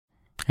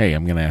Hey,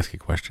 I'm going to ask you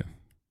a question.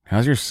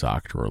 How's your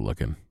sock drawer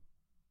looking?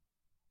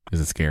 Is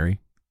it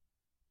scary?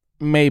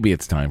 Maybe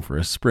it's time for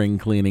a spring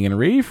cleaning and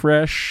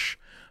refresh.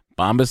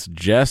 Bombas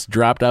just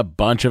dropped a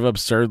bunch of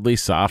absurdly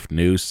soft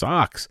new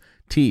socks,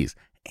 tees,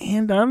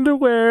 and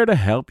underwear to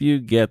help you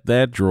get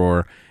that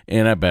drawer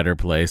in a better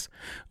place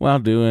while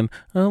doing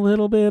a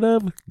little bit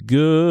of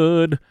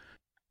good.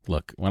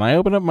 Look, when I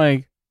open up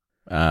my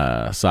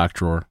sock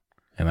drawer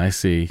and I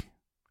see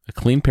a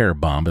clean pair of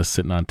Bombas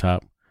sitting on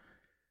top,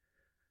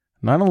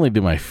 not only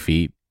do my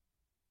feet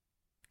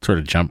sort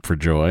of jump for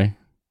joy,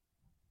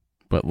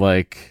 but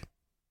like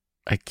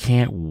I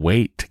can't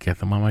wait to get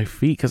them on my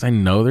feet because I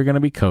know they're going to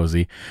be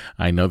cozy.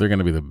 I know they're going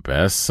to be the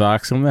best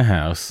socks in the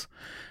house,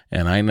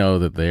 and I know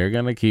that they're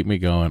going to keep me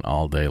going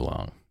all day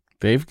long.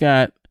 They've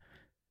got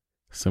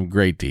some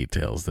great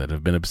details that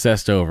have been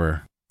obsessed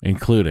over,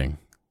 including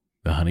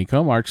the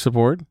honeycomb arch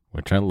support,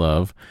 which I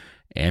love,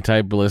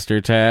 anti-blister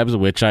tabs,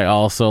 which I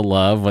also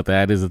love. What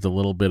that is, it's a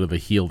little bit of the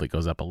heel that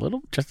goes up a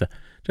little, just a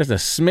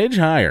smidge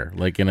higher,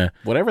 like in a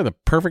whatever the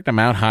perfect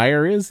amount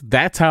higher is.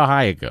 That's how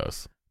high it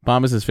goes.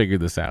 Bombas has figured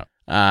this out.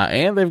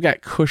 And they've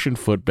got cushioned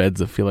footbeds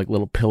that feel like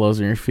little pillows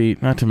on your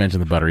feet, not to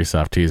mention the buttery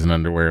soft tees and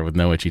underwear with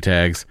no itchy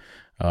tags.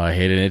 Oh, I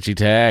hate an itchy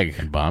tag.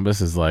 And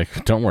Bombas is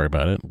like, don't worry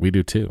about it. We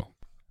do too.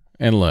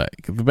 And look,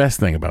 the best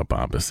thing about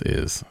Bombas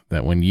is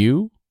that when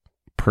you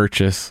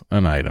purchase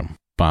an item,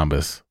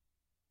 Bombas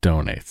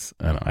donates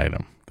an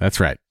item. That's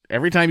right.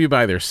 Every time you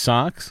buy their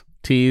socks,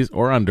 tees,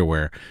 or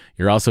underwear,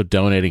 you're also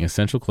donating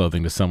essential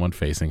clothing to someone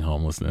facing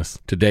homelessness.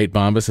 To date,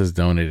 Bombas has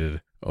donated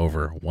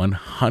over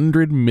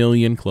 100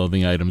 million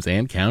clothing items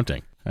and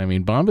counting. I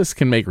mean, Bombas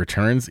can make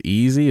returns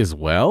easy as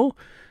well.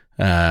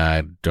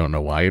 I don't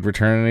know why you'd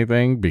return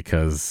anything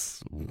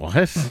because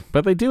what?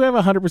 But they do have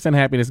a 100%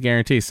 happiness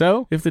guarantee.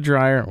 So if the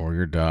dryer or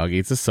your dog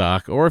eats a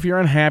sock, or if you're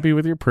unhappy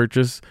with your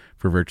purchase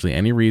for virtually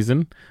any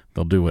reason,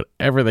 they'll do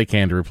whatever they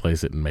can to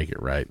replace it and make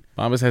it right.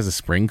 Bombas has a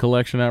spring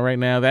collection out right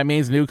now. That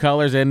means new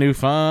colors and new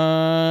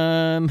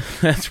fun.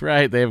 That's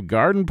right. They have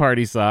garden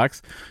party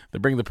socks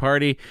that bring the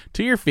party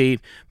to your feet.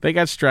 They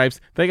got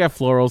stripes. They got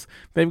florals.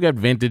 They've got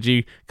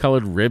vintagey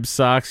colored rib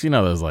socks. You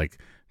know, those like,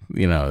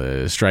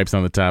 stripes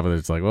on the top of it.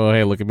 It's like, oh,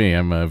 hey, look at me.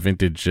 I'm a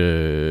vintage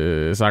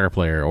soccer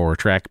player or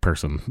track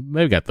person.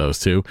 They've got those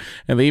too.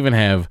 And they even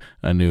have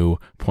a new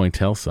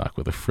pointelle sock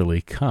with a frilly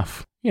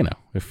cuff. You know,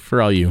 if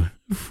for all you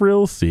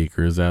frill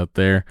seekers out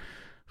there,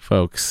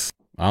 folks,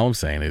 all I'm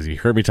saying is you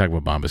heard me talk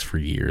about Bombas for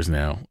years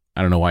now.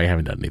 I don't know why you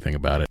haven't done anything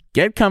about it.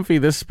 Get comfy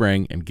this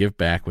spring and give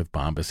back with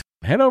Bombas.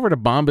 Head over to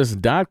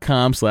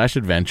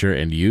bombas.com/adventure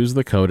and use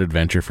the code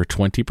adventure for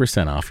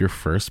 20% off your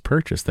first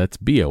purchase. That's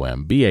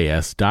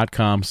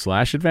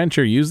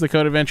bombas.com/adventure. Use the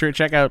code adventure at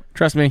checkout.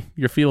 Trust me,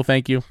 your feet will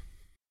thank you.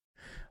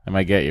 I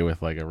might get you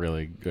with like a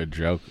really good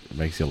joke that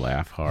makes you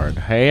laugh hard.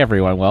 Hey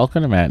everyone,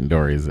 welcome to Matt and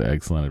Dory's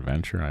Excellent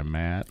Adventure. I'm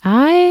Matt.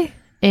 I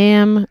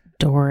am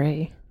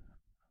Dory.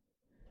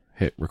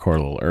 Hit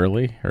record a little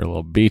early, or a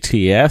little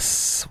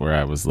BTS, where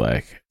I was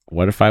like,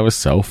 what if I was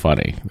so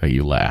funny that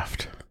you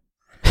laughed?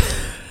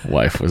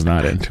 Wife was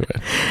not into it,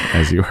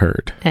 as you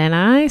heard. And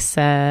I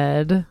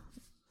said...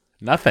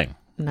 Nothing.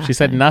 She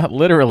said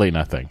literally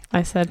nothing.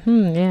 I said,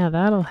 yeah,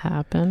 that'll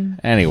happen.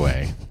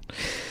 Anyway,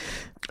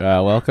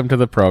 welcome to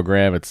the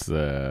program. It's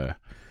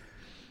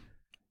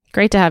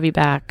great to have you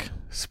back.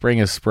 Spring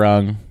has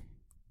sprung.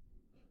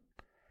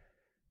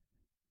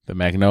 The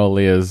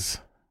magnolias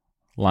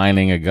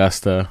lining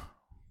Augusta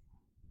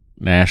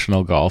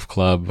National Golf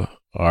Club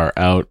are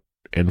out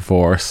in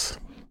force.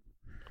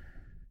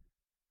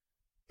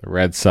 The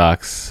Red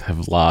Sox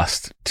have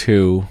lost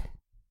 2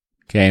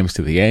 games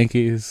to the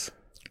Yankees.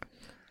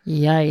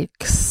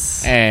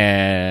 Yikes.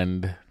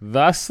 And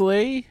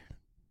thusly,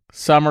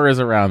 summer is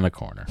around the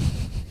corner.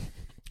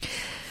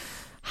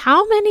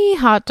 How many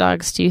hot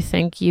dogs do you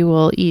think you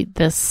will eat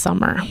this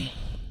summer?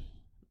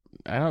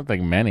 I don't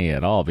think many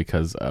at all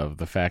because of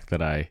the fact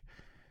that I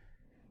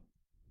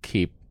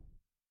keep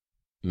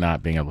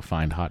not being able to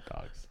find hot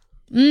dogs.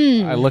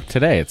 I looked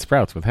today at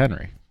Sprouts with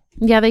Henry.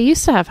 Yeah, they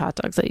used to have hot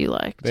dogs that you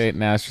liked.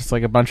 Now it's just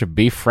like a bunch of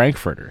beef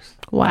frankfurters.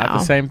 Wow. Not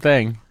the same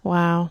thing.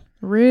 Wow.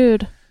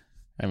 Rude.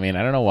 I mean,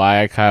 I don't know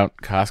why I count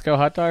Costco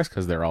hot dogs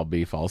because they're all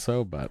beef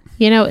also, but...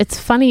 You know, it's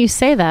funny you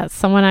say that.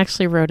 Someone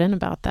actually wrote in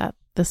about that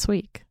this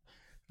week.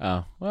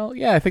 Oh, well,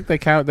 yeah, I think they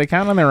count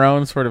on their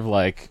own sort of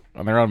like,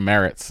 on their own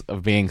merits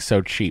of being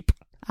so cheap.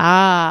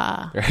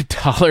 Ah. They're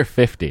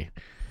 $1.50.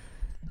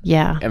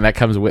 Yeah. And that's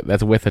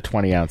with a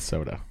 20-ounce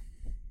soda.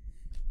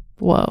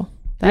 Whoa.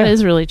 That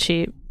is really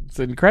cheap. It's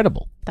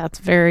incredible. That's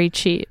very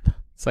cheap.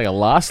 It's like a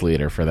loss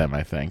leader for them,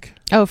 I think.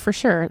 Oh, for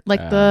sure.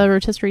 Like the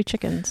rotisserie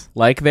chickens.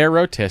 Like their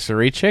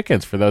rotisserie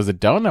chickens. For those that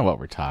don't know what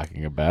we're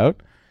talking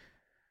about,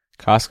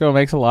 Costco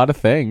makes a lot of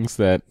things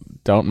that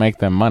don't make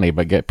them money,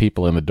 but get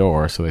people in the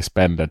door, so they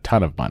spend a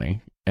ton of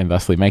money, and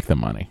thusly make them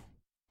money.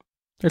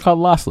 They're called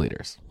loss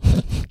leaders.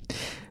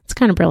 It's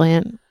kind of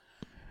brilliant.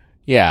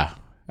 Yeah.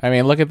 I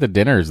mean, look at the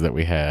dinners that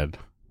we had,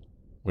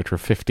 which were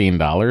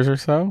 $15 or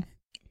so.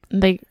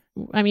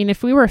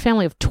 If we were a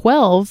family of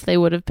 12, they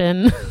would have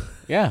been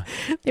Yeah.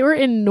 They were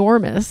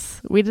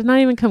enormous. We did not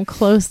even come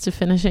close to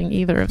finishing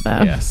either of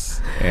them.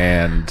 Yes.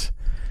 And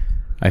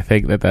I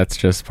think that that's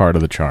just part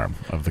of the charm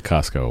of the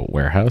Costco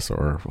warehouse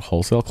or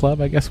wholesale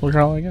club, I guess we're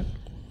calling it.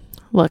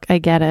 Look, I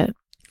get it.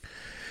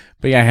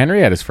 But yeah,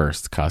 Henry had his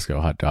first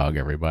Costco hot dog,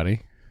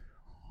 everybody.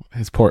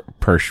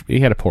 He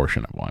had a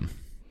portion of one.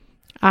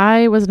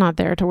 I was not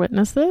there to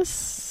witness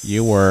this.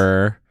 You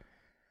were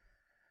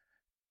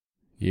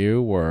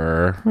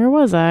Where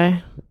was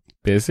I?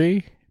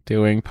 busy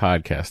doing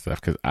podcast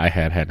stuff because I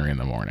had Henry in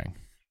the morning.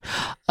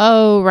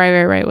 Oh,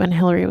 right. When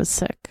Hillary was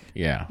sick.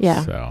 Yeah.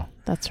 Yeah. So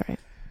That's right.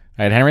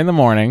 I had Henry in the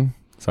morning,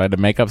 so I had to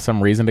make up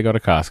some reason to go to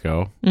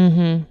Costco.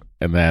 Mm-hmm.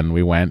 And then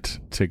we went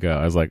to go.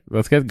 I was like,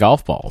 let's get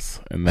golf balls.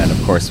 And then,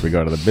 of course, we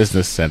go to the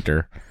business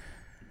center.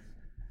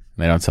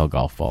 They don't sell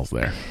golf balls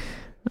there.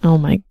 Oh,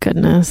 my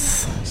goodness.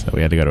 So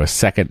we had to go to a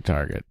second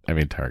Target,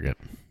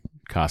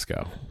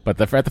 Costco.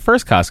 But at the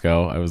first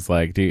Costco, I was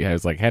like,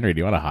 Henry, do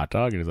you want a hot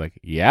dog? And he's like,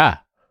 yeah.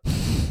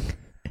 And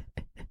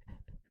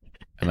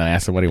then I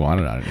asked him what he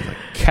wanted on it. He's like,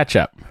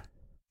 ketchup.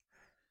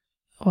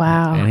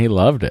 Wow. And he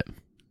loved it.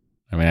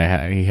 I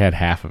mean, he had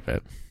half of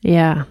it.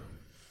 Yeah.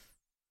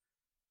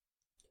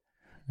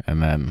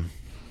 And then,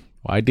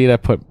 why did I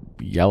put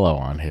yellow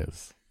on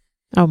his?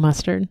 Oh,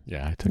 mustard.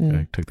 Yeah, I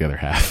took the other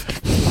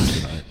half.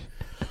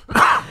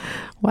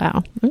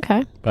 Wow.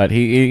 Okay. But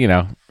he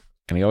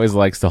and he always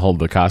likes to hold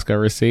the Costco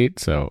receipt.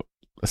 So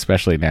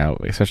especially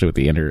with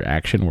the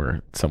interaction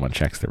where someone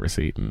checks the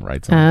receipt and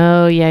writes on it.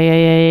 Oh,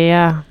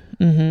 yeah.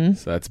 Mm-hmm.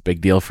 So that's a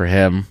big deal for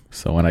him.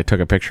 So when I took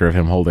a picture of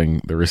him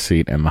holding the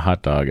receipt and the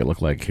hot dog, it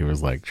looked like he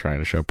was like trying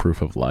to show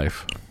proof of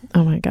life.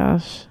 Oh my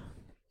gosh.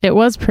 It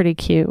was pretty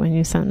cute when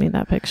you sent me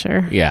that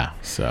picture. Yeah.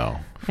 So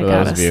for I those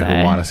gotta of you say.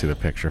 who want to see the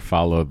picture,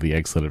 follow the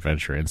Excellent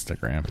Adventure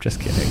Instagram. Just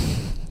kidding.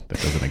 That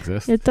doesn't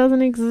exist. It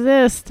doesn't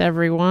exist,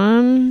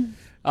 everyone.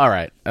 All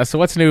right. So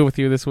what's new with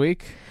you this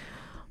week?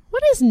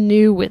 What is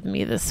new with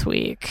me this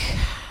week?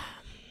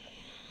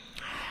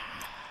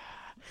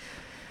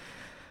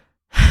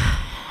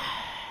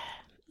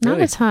 Not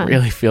a ton.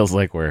 Really feels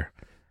like we're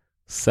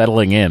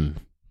settling in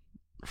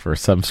for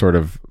some sort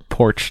of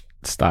porch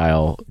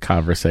style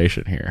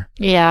conversation here.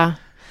 Yeah.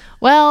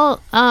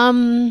 Well,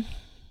 I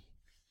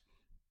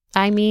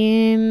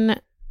mean,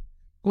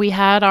 we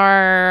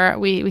had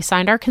we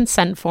signed our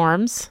consent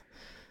forms.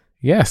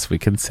 Yes, we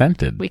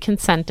consented We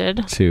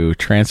consented. to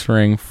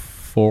transferring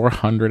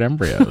 400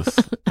 embryos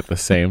at the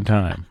same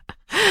time.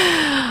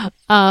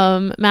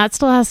 Matt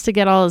still has to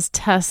get all his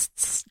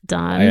tests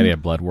done. I had to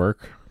get blood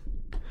work.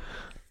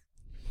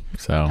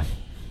 So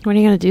When are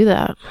you going to do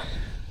that?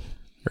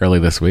 early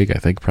this week, I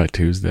think, probably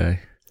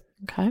Tuesday.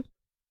 Okay.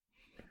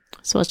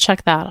 So let's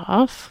check that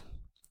off.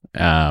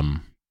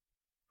 And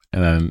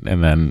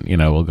then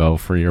we'll go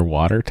for your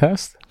water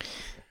test.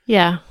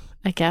 Yeah,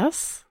 I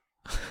guess.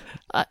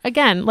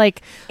 Again,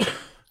 like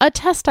a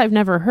test I've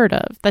never heard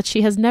of that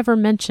she has never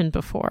mentioned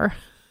before.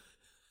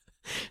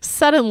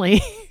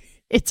 Suddenly,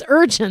 it's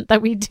urgent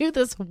that we do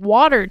this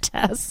water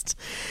test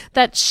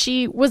that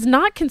she was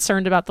not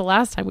concerned about the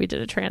last time we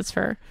did a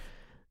transfer.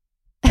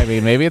 I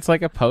mean, maybe it's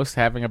like a post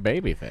having a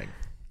baby thing.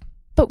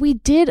 But we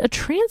did a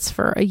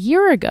transfer a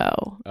year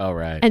ago. Oh,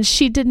 right. And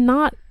she did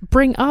not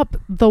bring up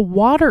the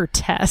water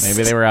test.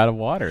 Maybe they were out of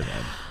water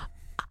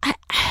then.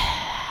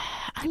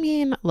 I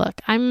mean,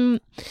 look, I'm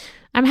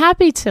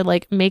happy to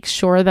like make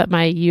sure that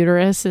my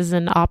uterus is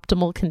in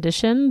optimal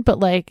condition, but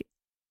like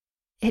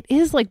it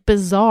is like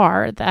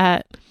bizarre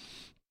that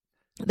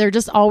there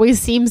just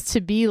always seems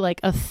to be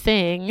like a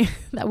thing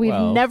that we've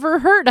never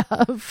heard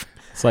of.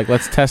 It's like,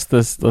 let's test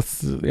this.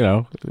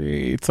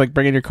 It's like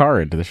bringing your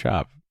car into the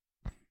shop.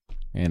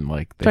 And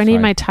like, do I need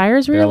my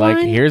tires They're realigned?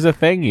 like, here's a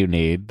thing you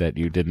need that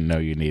you didn't know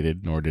you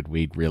needed, nor did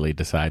we really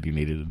decide you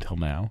needed until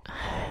now.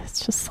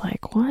 It's just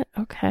like, what?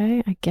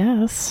 Okay, I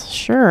guess.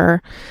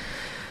 Sure.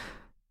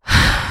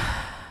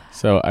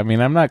 So, I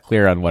mean, I'm not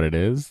clear on what it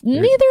is.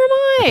 Neither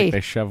am I.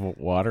 They shove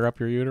water up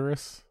your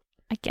uterus?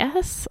 I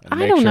guess. And I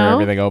make don't sure know.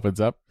 everything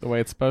opens up the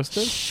way it's supposed to?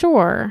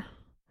 Sure.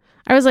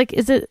 I was like,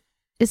 is it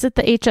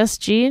the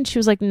HSG? And she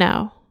was like,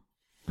 no.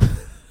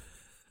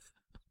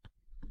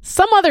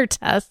 Some other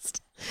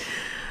test.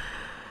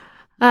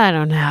 I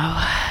don't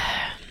know.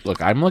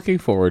 Look, I'm looking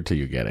forward to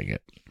you getting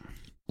it.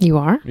 You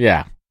are?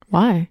 Yeah.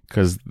 Why?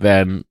 Because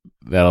then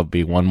that'll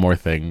be one more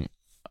thing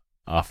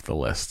off the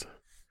list.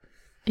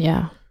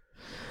 Yeah.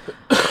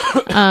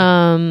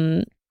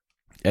 And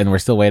we're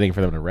still waiting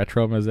for them to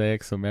retro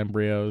mosaic some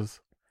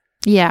embryos.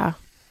 Yeah.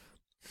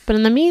 But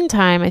in the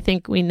meantime, I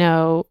think we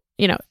know,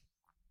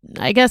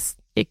 I guess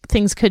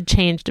things could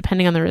change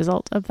depending on the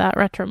result of that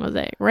retro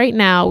mosaic. Right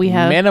now, we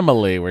have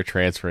minimally we're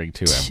transferring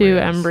two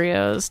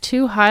embryos.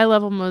 2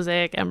 high-level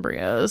mosaic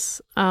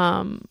embryos.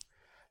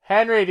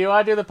 Henry, do you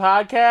want to do the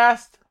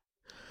podcast?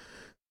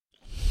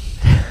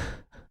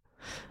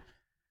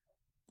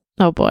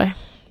 Oh boy.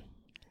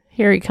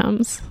 Here he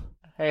comes.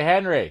 Hey,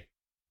 Henry.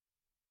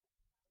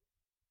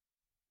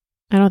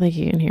 I don't think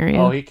he can hear you.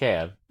 Oh, he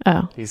can.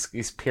 Oh.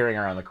 He's peering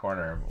around the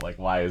corner like,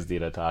 why is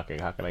Dina talking?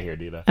 How can I hear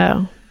Dina?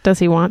 Oh. Does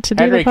he want to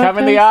do Henry, the podcast? come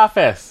in the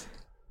office.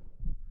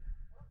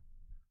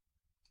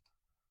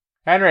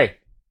 Henry.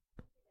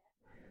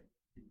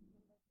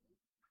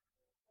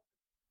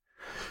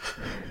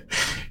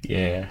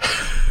 Yeah.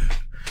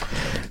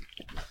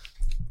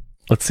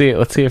 Let's see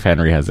if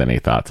Henry has any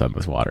thoughts on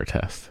this water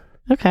test.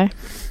 Okay.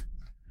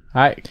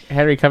 Hi,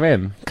 Henry, come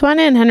in. Come on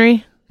in,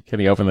 Henry. Can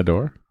you open the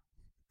door?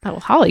 Oh, well,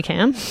 Holly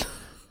can.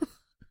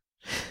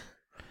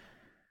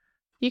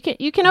 You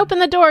can open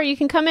the door. You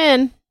can come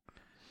in.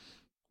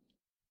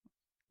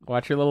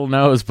 Watch your little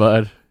nose,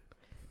 bud.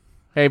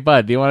 Hey,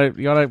 bud, do you want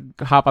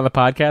to hop on the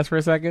podcast for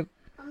a second?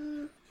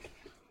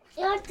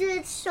 You do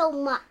it so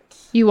much.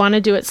 You want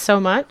to do it so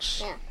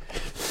much? Yeah.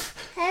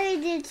 Harry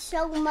did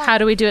so much. How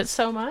do we do it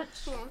so much?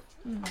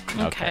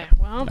 Yeah. Okay.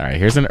 Well, All right,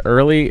 here's an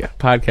early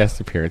podcast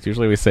appearance.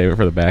 Usually we save it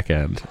for the back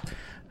end.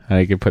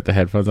 You can put the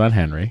headphones on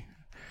Henry.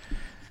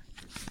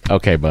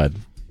 Okay, bud.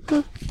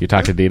 You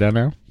talk to Dita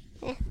now?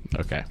 Yeah.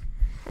 Okay.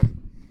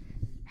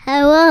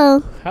 Hello.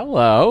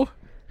 Hello.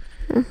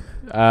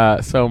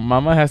 So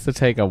Mama has to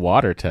take a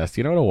water test.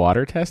 You know what a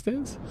water test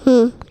is?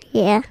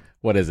 Yeah.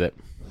 What is it?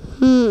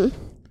 Do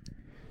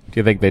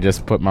you think they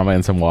just put Mama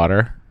in some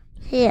water?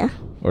 Yeah.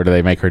 Or do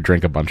they make her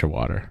drink a bunch of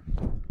water?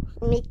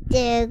 Make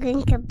her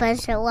drink a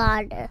bunch of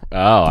water.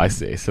 Oh, I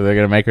see. So they're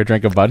going to make her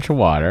drink a bunch of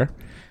water.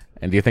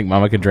 And do you think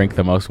Mama can drink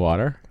the most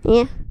water?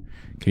 Yeah.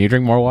 Can you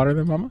drink more water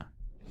than Mama?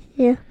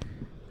 Yeah.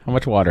 How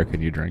much water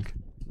can you drink?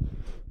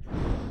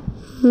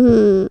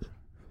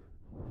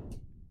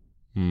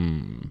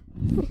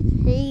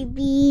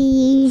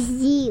 Maybe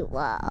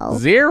 0.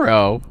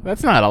 0?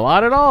 That's not a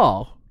lot at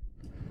all.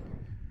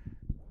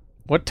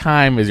 What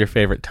time is your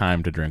favorite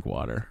time to drink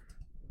water?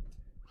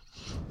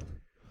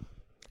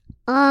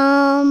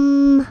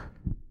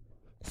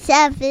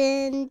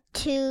 7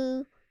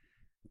 to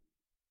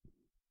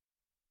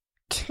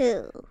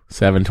 2.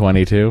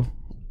 7:22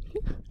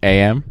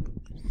 a.m.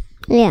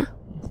 Yeah.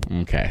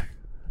 Okay.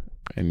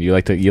 And you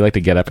like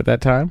to get up at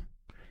that time?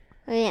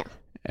 Yeah.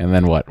 And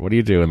then what? What do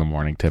you do in the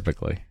morning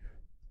typically?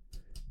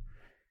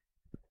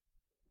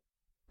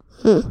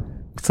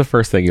 What's the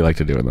first thing you like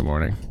to do in the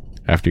morning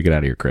after you get out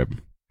of your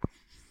crib?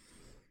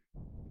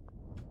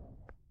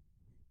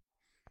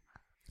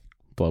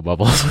 Blow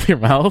bubbles with your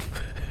mouth?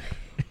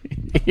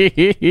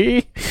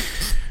 That's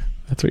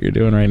what you're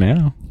doing right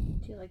now.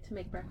 do you like to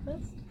make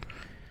breakfast?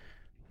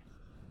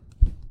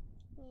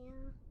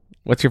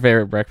 What's your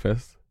favorite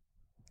breakfast?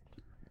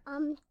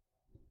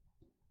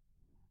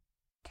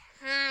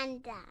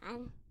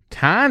 Tandan.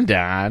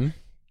 Tandan?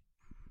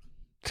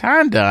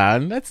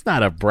 Tandan? That's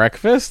not a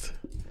breakfast.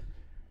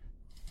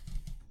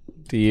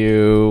 Do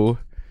you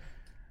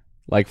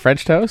like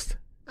French toast?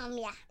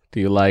 Yeah. Do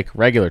you like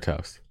regular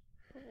toast?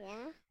 Yeah.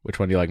 Which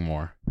one do you like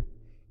more?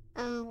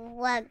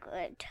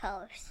 Regular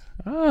toast.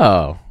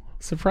 Oh,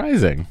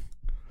 surprising.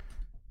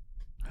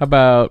 How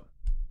about,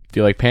 do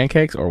you like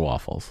pancakes or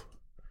waffles?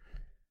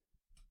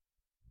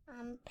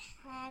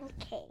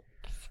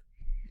 Pancakes.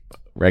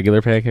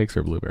 Regular pancakes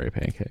or blueberry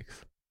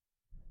pancakes?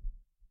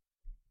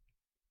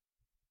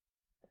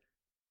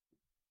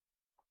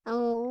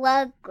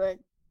 Regular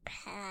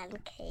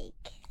pancake.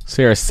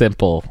 So you're a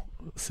simple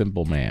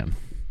man.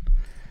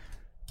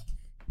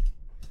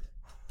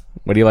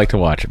 What do you like to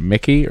watch,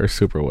 Mickey or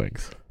Super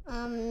Wings?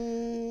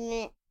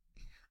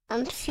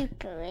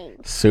 Super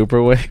Wings.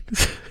 Super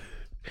Wings?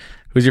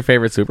 Who's your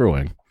favorite Super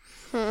Wing?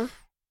 Huh?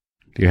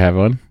 Do you have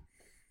one?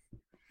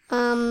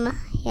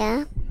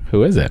 Yeah.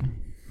 Who is it?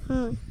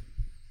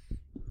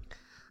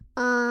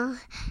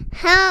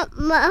 How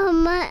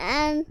Mama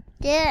and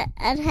Dad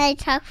and I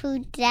talk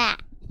through that.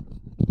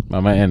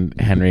 Mama and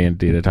Henry and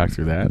Dita talk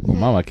through that. Well,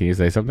 Mama, can you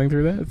say something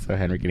through that so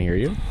Henry can hear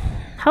you?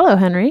 Hello,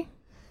 Henry.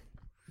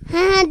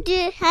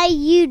 How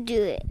you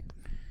do it?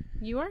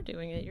 You are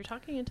doing it. You're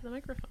talking into the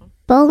microphone.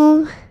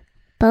 Boom,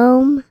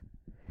 boom.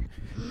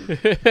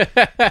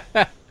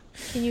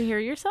 Can you hear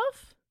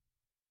yourself?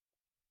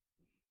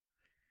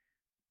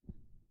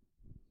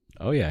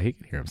 Oh, yeah, he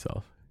can hear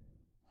himself.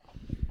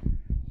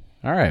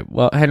 All right.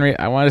 Well, Henry,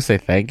 I want to say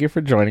thank you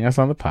for joining us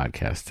on the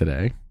podcast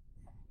today.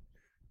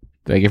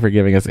 Thank you for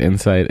giving us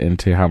insight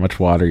into how much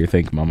water you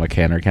think Mama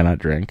can or cannot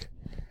drink.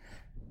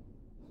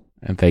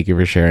 And thank you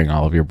for sharing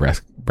all of your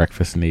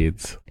breakfast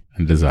needs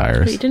and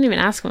desires. But you didn't even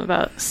ask him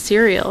about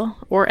cereal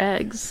or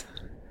eggs.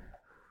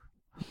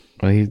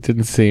 Well, he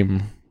didn't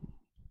seem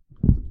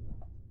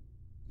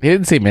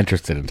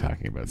interested in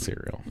talking about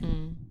cereal.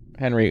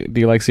 Henry,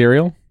 do you like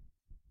cereal?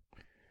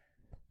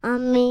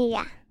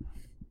 Yeah.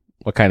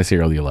 What kind of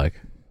cereal do you like?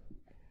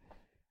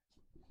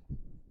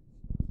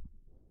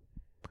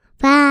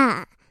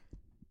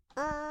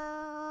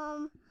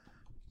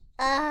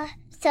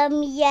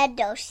 Some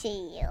yellow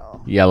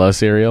cereal. Yellow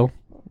cereal?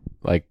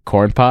 Like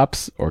Corn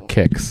Pops or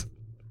Kix?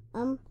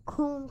 Corn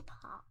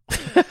pop.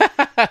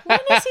 When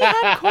has he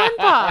had corn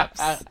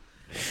pops?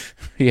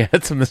 He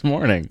had some this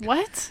morning.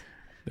 What?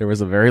 There was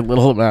a very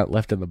little amount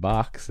left in the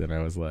box, and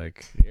I was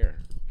like, here,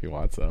 if you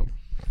want some.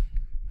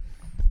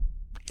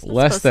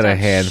 Less than a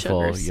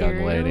handful, young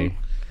cereal. lady.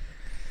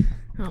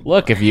 Oh,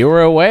 Look, boy. if you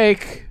were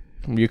awake,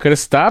 you could have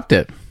stopped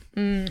it.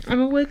 I'm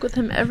awake with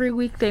him every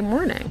weekday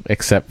morning.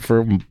 Except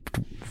for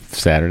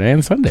Saturday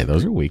and Sunday.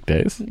 Those are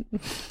weekdays.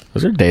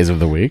 Those are days of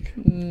the week.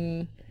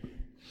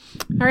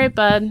 All right,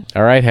 bud.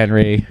 All right,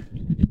 Henry.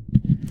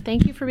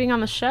 Thank you for being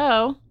on the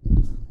show.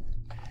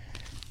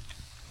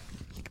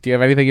 Do you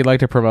have anything you'd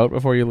like to promote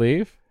before you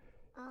leave?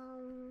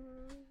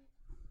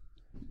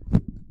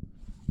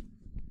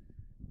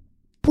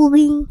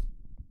 Boing.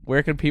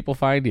 Where can people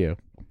find you?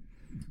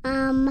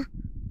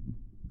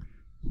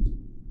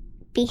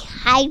 Be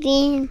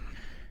hiding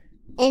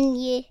in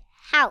your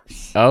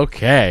house.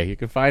 Okay, you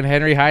can find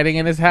Henry hiding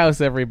in his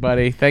house,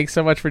 everybody. Thanks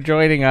so much for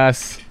joining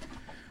us.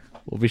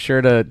 We'll be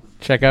sure to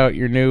check out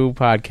your new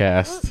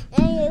podcast.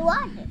 And your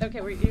water. Okay,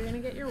 you're going to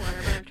get your water,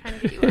 but I'm trying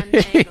to get you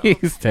untangled.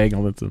 He's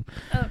tangled in some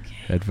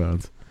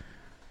headphones.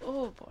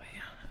 Oh, boy.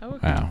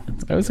 Okay. Wow,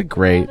 that was a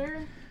great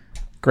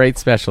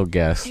special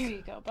guest. Here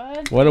you go,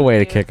 bud. What a way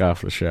to kick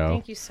off the show.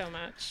 Thank you so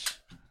much.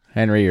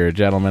 Henry, you're a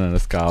gentleman and a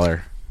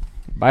scholar.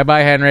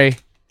 Bye-bye, Henry.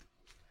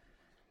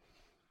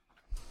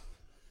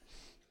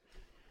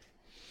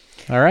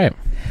 All right.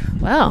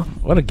 Well.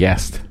 What a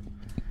guest.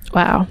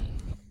 Wow.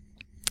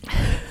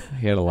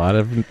 He had a lot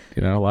of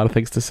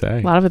things to say.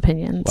 A lot of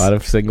opinions. A lot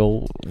of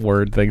single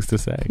word things to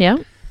say. Yeah.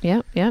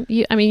 You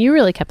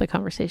really kept the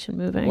conversation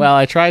moving. Well,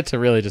 I tried to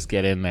really just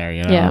get in there,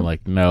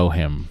 know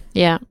him.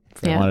 Yeah.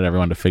 I wanted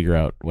everyone to figure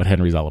out what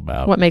Henry's all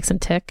about. What makes him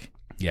tick.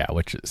 Yeah,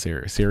 which is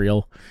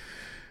Cereal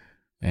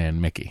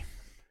and Mickey.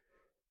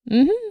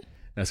 Mm-hmm.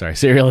 No, sorry,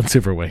 Cereal and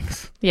Super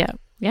Wings. Yeah.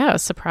 Yeah, I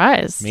was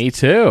surprised. Me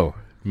too.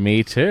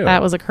 That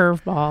was a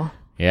curveball.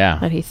 Yeah.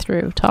 That he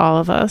threw to all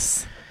of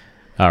us.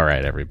 All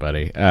right,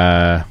 everybody.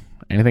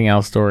 Anything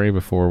else, Dory,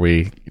 before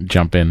we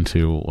jump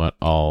into what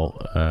all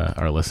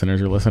our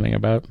listeners are listening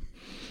about?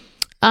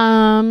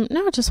 No,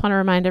 I just want to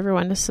remind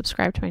everyone to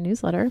subscribe to my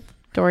newsletter,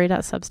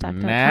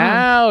 dory.substack.com.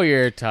 Now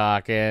you're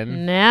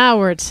talking. Now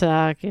we're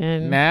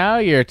talking. Now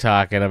you're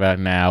talking about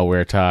now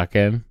we're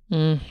talking.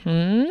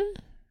 Mm-hmm.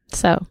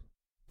 So,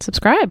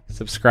 subscribe.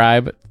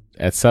 Subscribe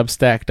at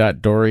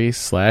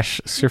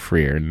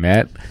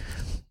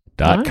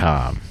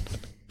substack.dory/sifriernet.com.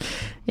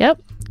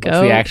 Yep. Go.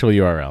 What's the actual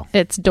URL?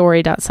 It's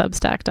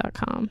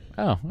dory.substack.com.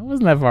 Oh, it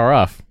wasn't that far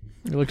off.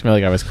 You looked at me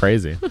like I was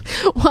crazy.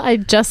 Well, I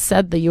just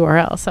said the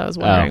URL, so I was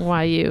wondering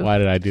why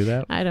did I do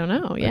that? I don't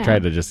know. Yeah. I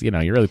tried to just, you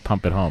really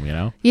pump it home,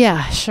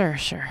 Yeah, sure.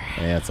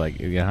 Yeah, it's like,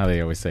 how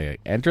they always say,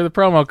 enter the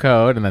promo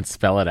code and then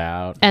spell it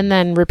out. And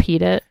then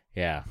repeat it.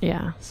 Yeah.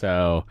 Yeah.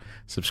 So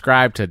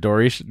subscribe to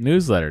Dory's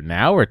newsletter.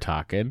 Now we're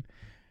talking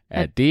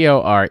at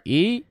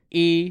DOREE.substack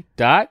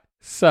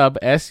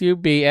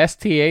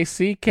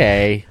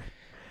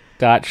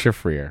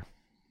 .Shafrir.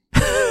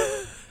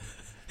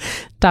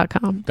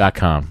 .com, not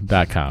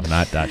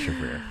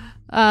 .Shafrir.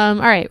 All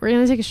right, we're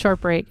going to take a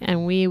short break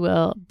and we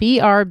will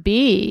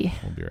BRB.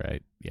 We'll be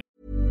right. Yeah.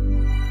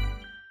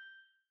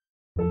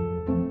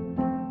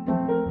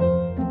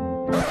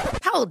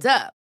 Hold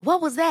up. What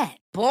was that?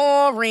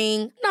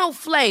 Boring. No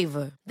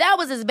flavor. That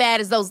was as bad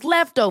as those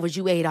leftovers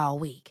you ate all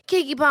week.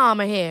 Keke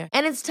Palmer here,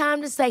 and it's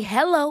time to say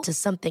hello to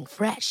something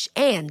fresh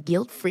and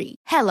guilt-free.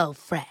 Hello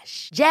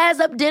Fresh. Jazz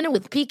up dinner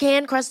with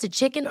pecan-crusted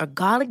chicken or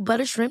garlic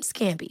butter shrimp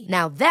scampi.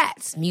 Now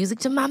that's music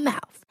to my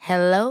mouth.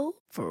 Hello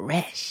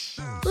Fresh.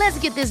 Let's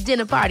get this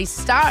dinner party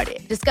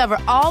started. Discover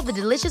all the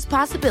delicious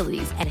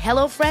possibilities at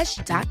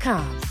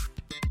HelloFresh.com.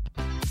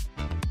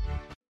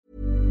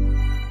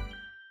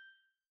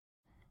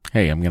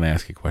 Hey, I'm going to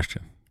ask you a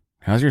question.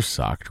 How's your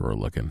sock drawer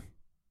looking?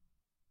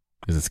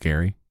 Is it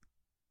scary?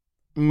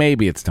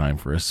 Maybe it's time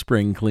for a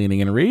spring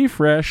cleaning and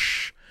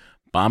refresh.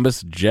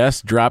 Bombas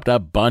just dropped a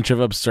bunch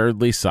of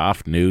absurdly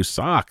soft new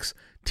socks,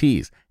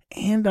 tees,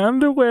 and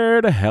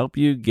underwear to help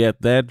you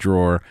get that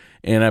drawer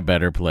in a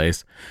better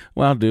place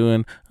while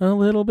doing a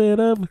little bit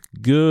of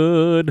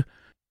good.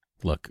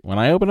 Look, when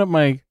I open up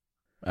my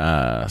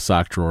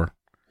sock drawer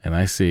and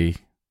I see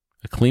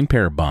a clean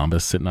pair of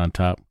Bombas sitting on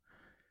top,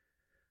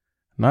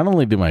 not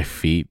only do my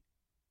feet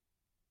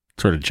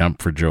sort of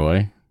jump for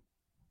joy,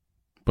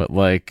 but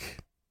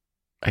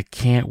I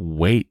can't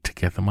wait to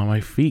get them on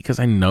my feet because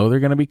I know they're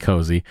going to be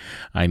cozy.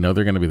 I know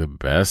they're going to be the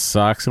best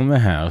socks in the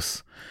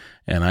house,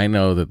 and I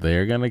know that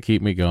they're going to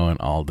keep me going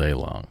all day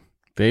long.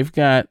 They've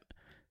got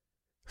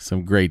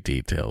some great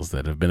details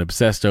that have been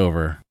obsessed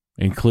over,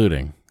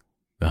 including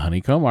the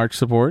honeycomb arch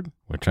support,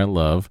 which I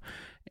love,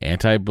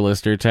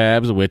 anti-blister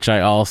tabs, which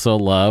I also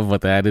love.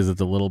 What that is, it's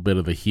a little bit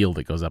of the heel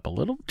that goes up a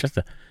little, just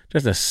a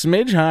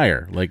smidge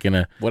higher, like in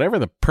a whatever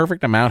the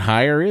perfect amount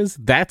higher is.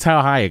 That's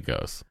how high it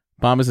goes.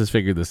 Bombas has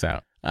figured this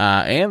out.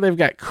 And they've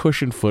got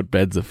cushioned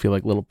footbeds that feel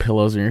like little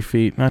pillows on your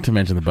feet. Not to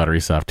mention the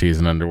buttery soft tees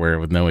and underwear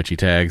with no itchy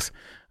tags.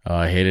 Oh,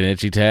 I hate an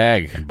itchy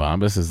tag. And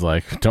Bombas is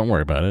like, don't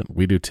worry about it.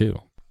 We do too.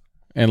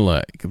 And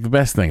look, the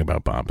best thing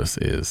about Bombas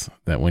is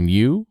that when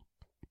you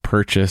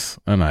purchase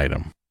an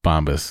item,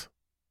 Bombas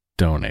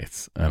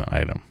donates an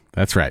item.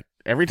 That's right.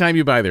 Every time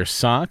you buy their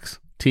socks,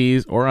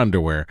 tees, or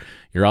underwear,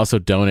 you're also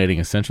donating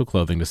essential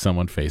clothing to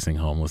someone facing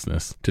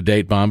homelessness. To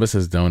date, Bombas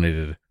has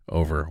donated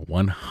over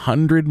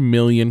 100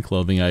 million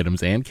clothing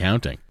items and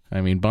counting.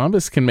 I mean,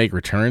 Bombas can make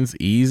returns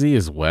easy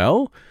as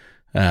well.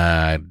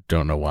 I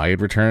don't know why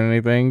you'd return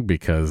anything,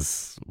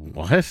 because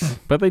what?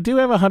 But they do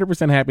have a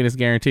 100% happiness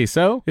guarantee.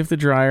 So if the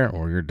dryer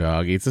or your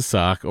dog eats a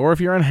sock, or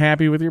if you're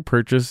unhappy with your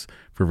purchase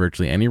for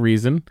virtually any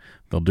reason,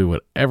 they'll do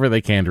whatever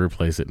they can to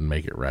replace it and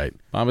make it right.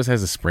 Bombas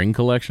has a spring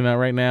collection out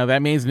right now.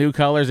 That means new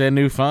colors and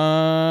new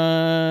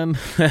fun.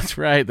 That's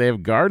right. They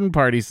have garden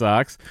party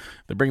socks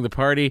that bring the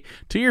party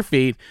to your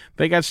feet.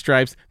 They got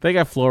stripes. They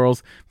got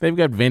florals. They've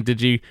got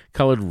vintagey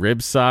colored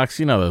rib socks.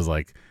 You know, those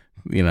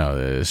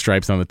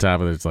stripes on the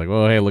top of it. It's like,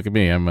 oh, hey, look at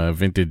me. I'm a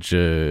vintage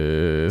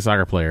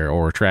soccer player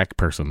or track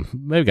person.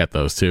 They've got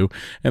those too.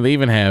 And they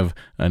even have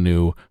a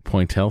new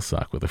pointelle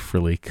sock with a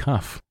frilly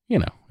cuff. You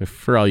know, if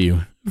for all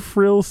you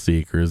frill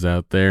seekers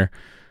out there,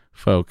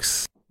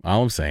 folks,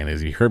 all I'm saying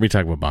is you heard me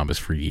talk about Bombas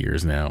for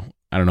years now.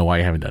 I don't know why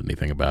you haven't done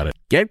anything about it.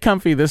 Get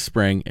comfy this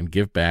spring and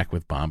give back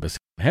with Bombas.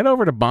 Head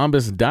over to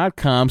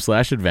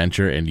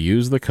bombas.com/adventure and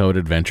use the code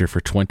adventure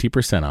for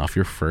 20% off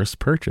your first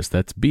purchase.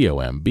 That's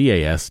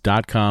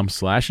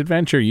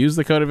bombas.com/adventure. Use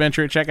the code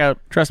adventure at checkout.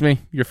 Trust me,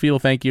 you'll feel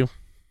thank you.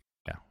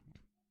 Yeah.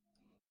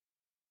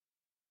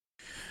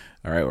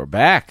 All right, we're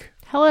back.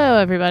 Hello,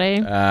 everybody.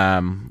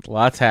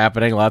 Lots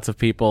happening. Lots of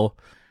people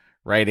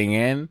writing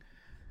in.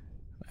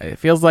 It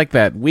feels like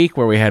that week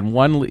where we had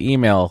one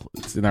email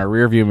in our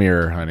rearview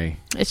mirror, honey.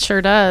 It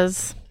sure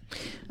does.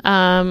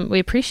 We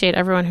appreciate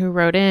everyone who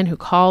wrote in, who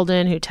called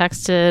in, who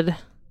texted.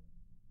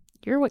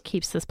 You're what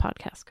keeps this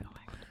podcast going.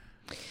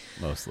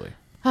 Mostly.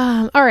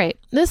 All right.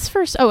 This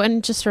first. Oh,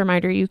 and just a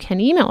reminder, you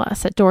can email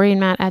us at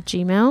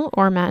DoryandMatt@gmail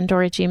or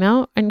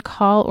mattanddory@gmail and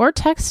call or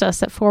text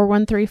us at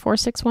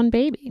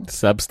 413-461-BABY.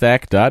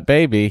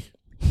 Substack.baby.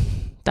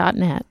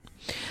 .net.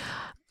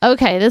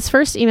 Okay. This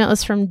first email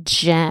is from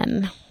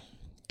Jen.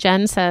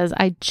 Jen says,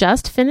 I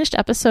just finished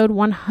episode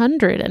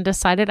 100 and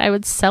decided I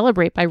would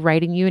celebrate by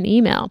writing you an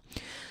email.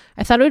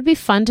 I thought it would be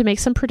fun to make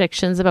some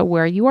predictions about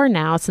where you are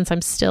now since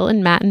I'm still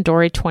in Matt and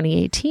Dory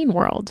 2018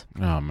 world.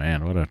 Oh,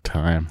 man, what a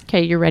time.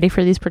 Okay, you ready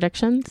for these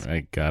predictions?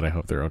 My God, I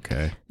hope they're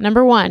okay.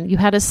 Number 1, you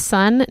had a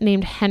son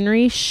named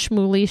Henry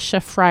Shmuley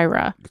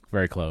Shafrira.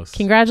 Very close.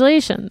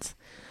 Congratulations.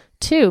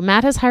 2,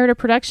 Matt has hired a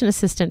production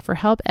assistant for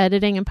help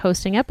editing and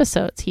posting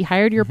episodes. He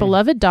hired your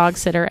beloved dog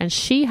sitter, and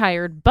she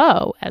hired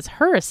Bo as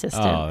her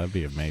assistant. Oh, that'd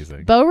be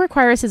amazing. Bo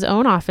requires his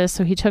own office,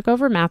 so he took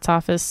over Matt's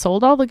office,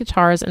 sold all the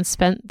guitars, and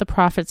spent the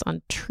profits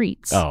on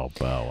treats. Oh,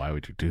 Bo, why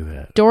would you do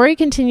that? Dory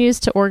continues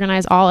to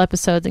organize all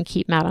episodes and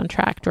keep Matt on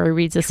track. Dory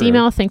reads this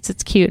email, thinks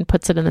it's cute, and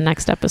puts it in the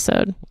next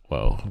episode.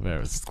 Whoa, that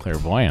was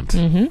clairvoyant.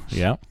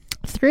 Yeah.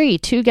 3,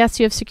 2 guests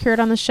you have secured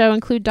on the show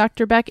include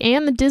Dr. Beck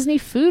and the Disney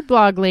food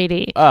blog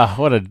lady. Oh,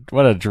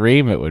 what a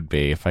dream it would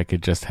be if I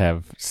could just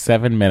have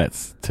 7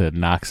 minutes to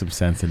knock some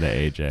sense into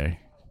AJ.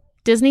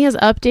 Disney has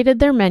updated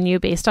their menu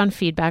based on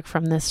feedback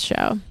from this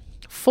show.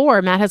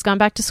 4, Matt has gone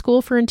back to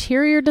school for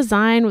interior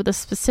design with a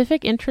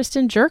specific interest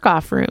in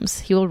jerk-off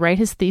rooms. He will write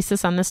his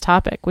thesis on this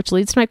topic, which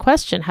leads to my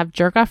question, have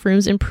jerk-off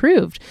rooms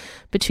improved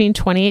between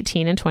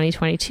 2018 and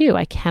 2022?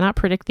 I cannot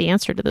predict the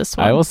answer to this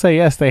one. I will say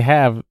yes, they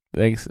have,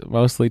 thanks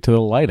mostly to the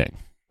lighting.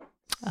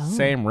 Oh.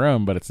 Same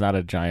room, but it's not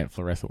a giant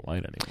fluorescent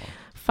light anymore.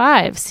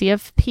 5,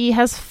 CFP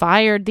has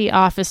fired the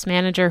office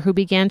manager who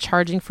began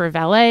charging for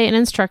valet and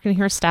instructing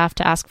her staff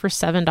to ask for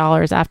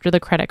 $7 after the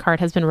credit card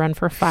has been run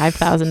for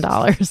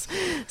 $5,000.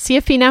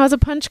 CFP now has a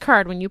punch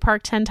card. When you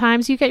park 10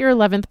 times, you get your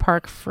 11th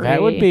park free.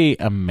 That would be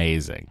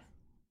amazing.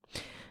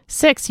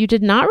 6, you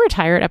did not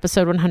retire at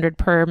episode 100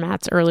 per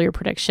Matt's earlier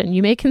prediction.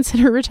 You may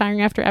consider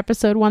retiring after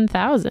episode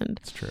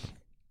 1000. It's true.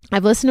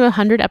 I've listened to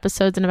 100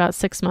 episodes in about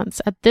 6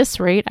 months. At this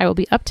rate, I will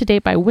be up to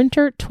date by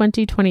winter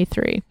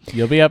 2023.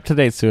 You'll be up to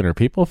date sooner.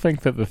 People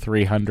think that the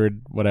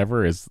 300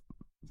 whatever is...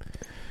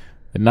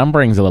 The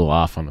numbering's a little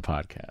off on the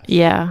podcast.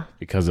 Yeah.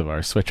 Because of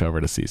our switch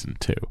over to season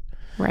 2.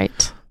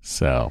 Right.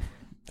 So,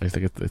 I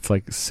think it's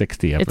like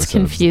 60 episodes it's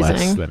confusing.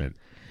 less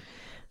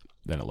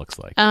than it looks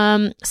like.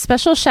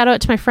 Special shout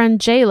out to my friend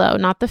J-Lo,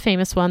 not the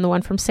famous one, the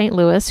one from St.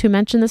 Louis, who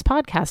mentioned this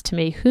podcast to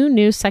me. Who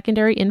knew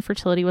secondary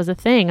infertility was a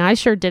thing? I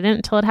sure didn't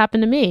until it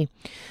happened to me.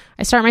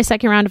 I start my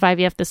second round of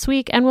IVF this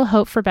week and will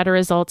hope for better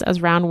results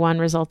as round 1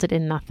 resulted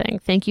in nothing.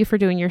 Thank you for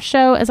doing your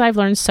show, as I've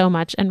learned so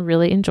much and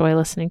really enjoy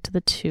listening to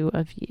the two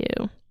of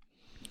you.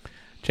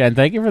 Jen,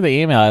 thank you for the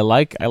email. I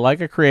like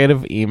a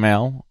creative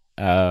email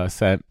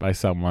sent by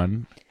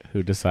someone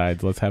who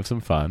decides let's have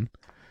some fun,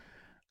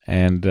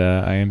 and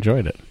I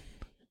enjoyed it.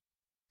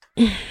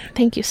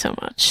 Thank you so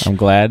much. I'm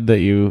glad that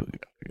you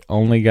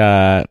only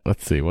got,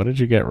 let's see, what did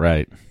you get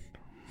right?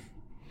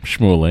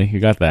 Shmuley,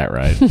 you got that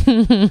right.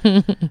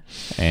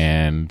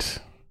 And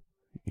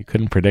you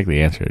couldn't predict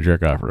the answer to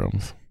jerk-off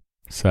rooms.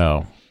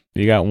 So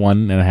you got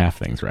 1.5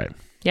 things right.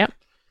 Yep.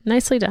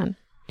 Nicely done.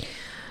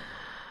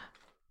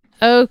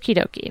 Okie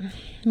dokie.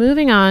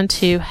 Moving on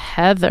to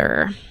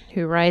Heather,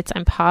 who writes,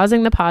 I'm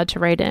pausing the pod to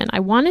write in.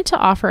 I wanted to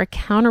offer a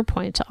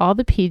counterpoint to all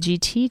the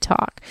PGT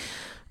talk.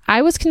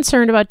 I was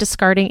concerned about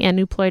discarding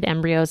aneuploid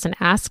embryos and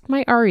asked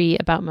my RE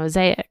about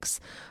mosaics.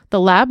 The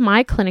lab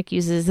my clinic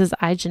uses is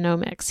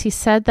iGenomics. He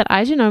said that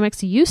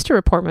iGenomics used to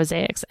report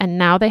mosaics, and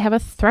now they have a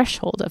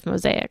threshold of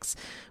mosaics.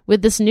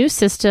 With this new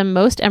system,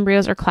 most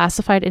embryos are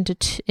classified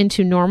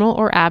into normal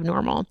or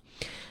abnormal.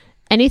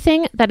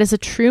 Anything that is a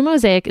true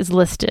mosaic is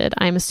listed.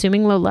 I'm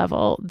assuming low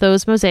level.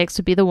 Those mosaics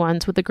would be the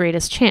ones with the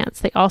greatest chance.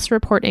 They also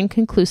report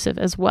inconclusive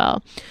as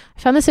well. I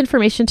found this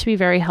information to be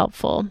very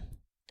helpful.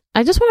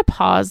 I just want to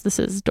pause. This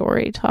is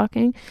Dory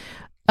talking.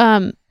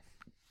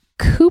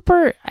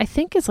 Cooper, I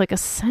think, is like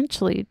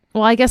essentially,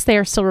 well, I guess they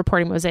are still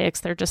reporting mosaics.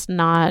 They're just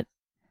not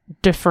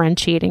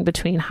differentiating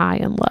between high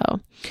and low.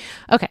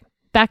 Okay,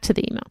 back to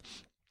the email.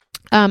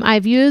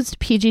 I've used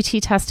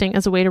PGT testing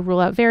as a way to rule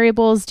out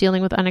variables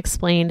dealing with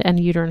unexplained and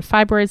uterine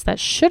fibroids that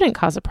shouldn't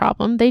cause a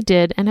problem. They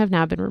did and have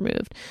now been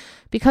removed.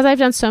 Because I've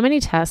done so many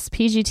tests,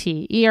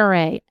 PGT,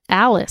 ERA,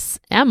 ALICE,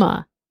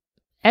 EMMA,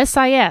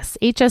 SIS,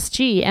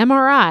 HSG,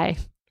 MRI,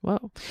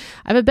 whoa,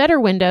 I have a better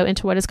window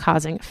into what is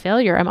causing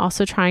failure. I'm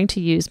also trying to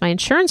use my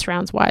insurance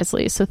rounds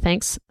wisely. So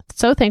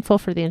thankful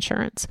for the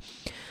insurance.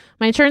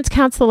 My insurance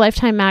counts the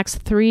lifetime max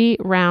 3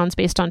 rounds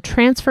based on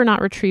transfer,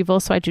 not retrieval,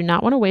 so I do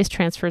not want to waste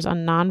transfers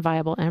on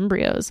non-viable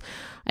embryos.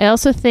 I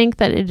also think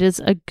that it is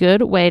a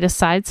good way to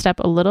sidestep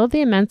a little of the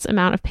immense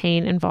amount of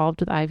pain involved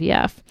with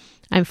IVF.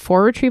 I'm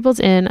 4 retrievals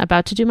in,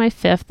 about to do my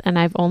 5th, and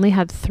I've only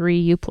had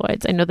 3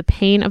 euploids. I know the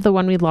pain of the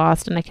one we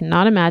lost, and I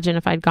cannot imagine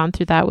if I'd gone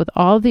through that with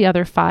all of the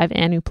other 5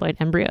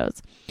 aneuploid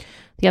embryos.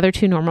 The other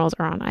 2 normals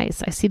are on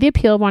ice. I see the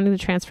appeal of wanting to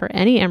transfer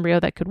any embryo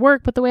that could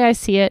work, but the way I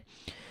see it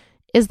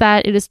is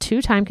that it is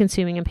too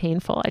time-consuming and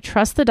painful. I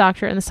trust the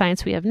doctor and the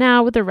science we have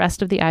now with the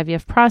rest of the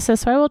IVF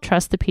process, so I will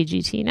trust the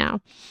PGT now.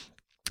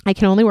 I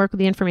can only work with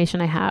the information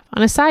I have.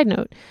 On a side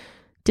note,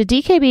 did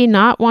DKB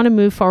not want to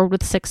move forward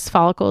with 6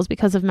 follicles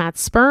because of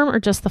Matt's sperm or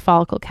just the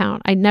follicle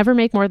count? I never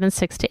make more than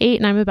 6 to 8,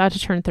 and I'm about to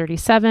turn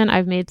 37.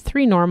 I've made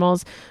 3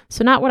 normals,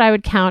 so not what I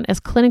would count as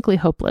clinically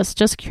hopeless,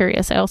 just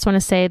curious. I also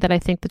want to say that I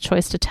think the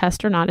choice to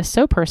test or not is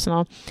so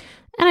personal,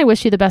 and I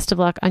wish you the best of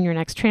luck on your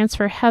next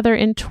transfer. Heather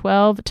in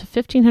 12 to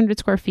 1,500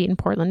 square feet in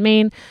Portland,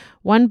 Maine.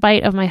 1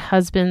 bite of my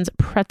husband's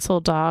pretzel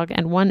dog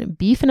and 1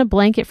 beef in a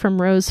blanket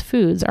from Rose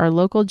Foods, our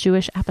local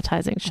Jewish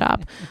appetizing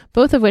shop,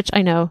 both of which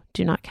I know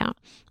do not count.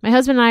 My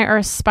husband and I are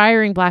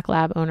aspiring black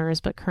lab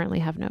owners, but currently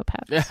have no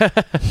pets.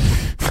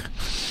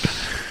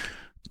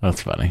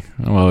 That's funny.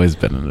 I've always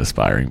been an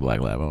aspiring black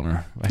lab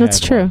owner. That's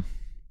true.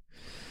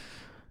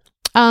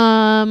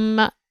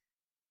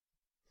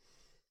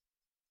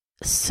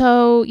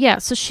 So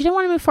she didn't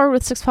want to move forward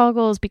with 6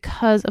 follicles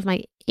because of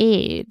my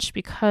age,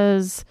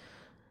 because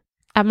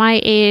at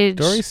my age,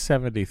 Dory's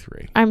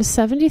 73. I'm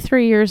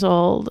 73 years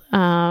old,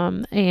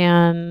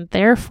 and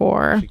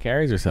therefore She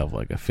carries herself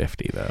like a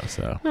 50 though,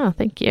 so. Oh,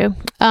 thank you.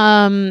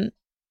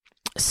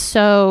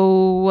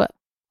 So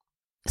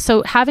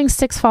having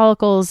 6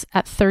 follicles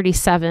at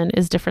 37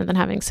 is different than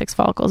having 6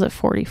 follicles at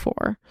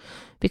 44,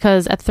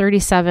 because at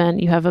 37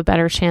 you have a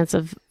better chance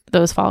of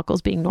those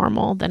follicles being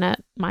normal than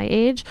at my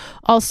age.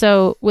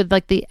 Also, with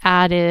like the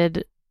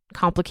added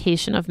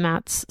complication of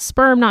Matt's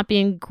sperm not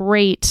being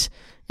great,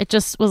 it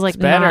just was like,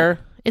 it's better.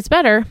 It's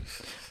better.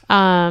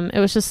 It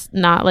was just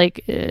not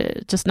like,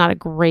 just not a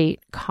great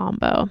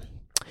combo.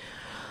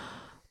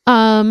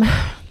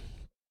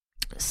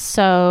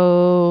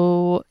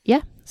 So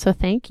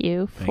thank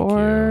you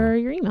for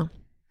your email.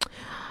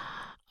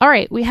 All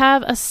right, we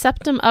have a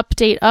septum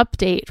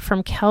update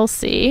from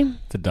Kelsey.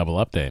 It's a double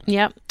update.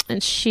 Yep.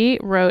 And she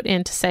wrote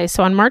in to say,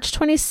 so on March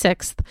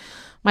 26th,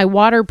 my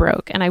water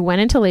broke and I went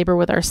into labor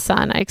with our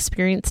son. I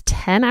experienced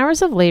 10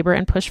 hours of labor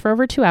and pushed for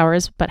over 2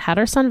 hours, but had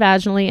our son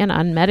vaginally and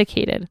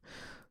unmedicated.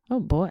 Oh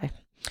boy.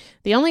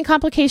 The only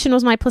complication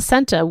was my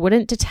placenta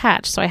wouldn't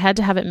detach, so I had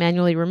to have it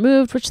manually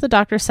removed, which the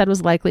doctor said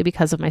was likely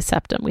because of my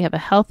septum. We have a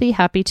healthy,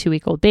 happy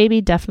 2-week-old baby,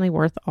 definitely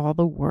worth all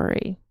the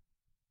worry.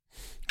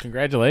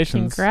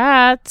 Congratulations.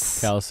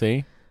 Congrats.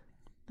 Kelsey.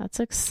 That's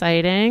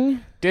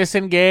exciting.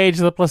 Disengage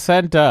the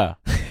placenta.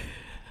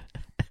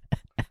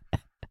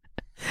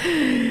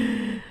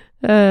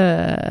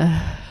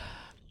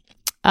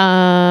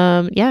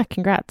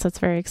 Congrats. That's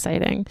very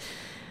exciting.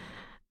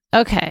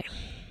 Okay.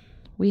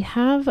 We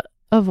have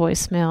a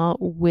voicemail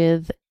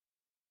with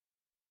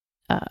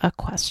a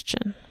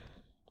question.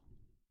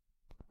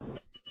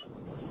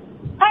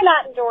 Hi,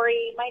 Matt and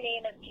Dory. My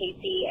name is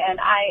Casey, and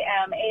I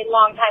am a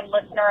longtime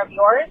listener of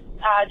yours,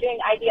 doing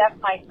IVF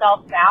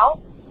myself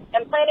now,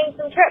 and planning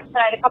some trips, and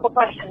I had a couple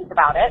questions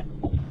about it.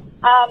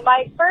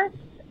 My first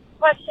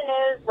question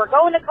is, we're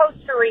going to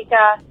Costa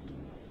Rica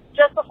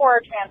just before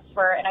our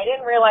transfer, and I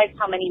didn't realize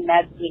how many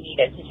meds we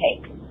needed to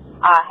take.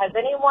 Has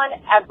anyone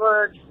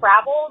ever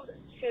traveled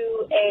to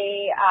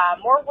a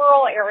more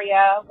rural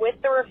area with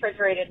the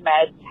refrigerated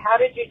meds? How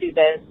did you do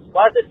this?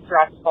 Was it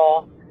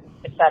stressful,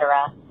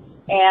 etc.?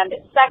 And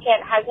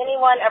second, has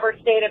anyone ever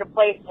stayed at a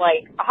place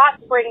like a hot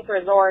springs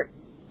resort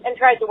and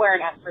tried to wear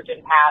an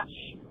estrogen patch?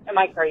 Am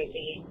I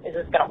crazy? Is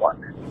this going to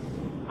work?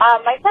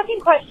 My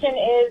second question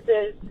is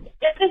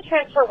if this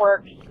transfer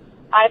works,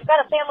 I've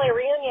got a family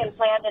reunion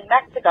planned in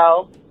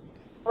Mexico,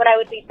 when I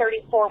would be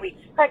 34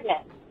 weeks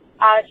pregnant.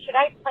 Should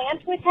I plan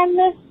to attend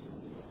this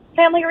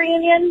family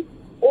reunion,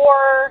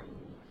 or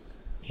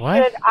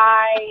should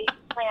I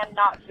plan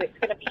not to? It's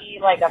going to be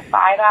like a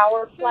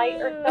 5-hour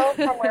flight or so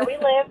from where we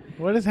live.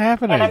 What is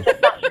happening? And I'm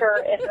just not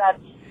sure if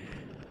that's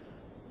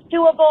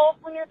doable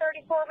when you're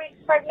 34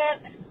 weeks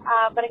pregnant.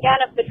 But again,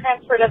 if the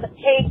transfer doesn't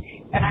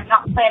take and I'm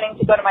not planning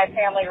to go to my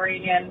family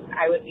reunion,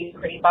 I would be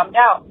pretty bummed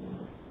out.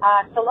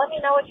 So let me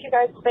know what you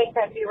guys think.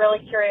 I'd be really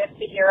curious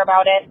to hear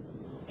about it.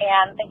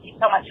 And thank you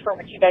so much for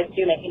what you guys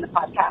do making the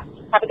podcast.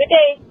 Have a good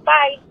day.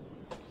 Bye.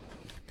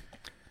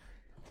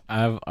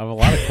 I have a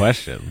lot of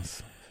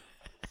questions.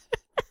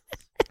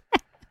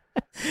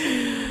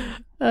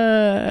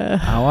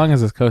 How long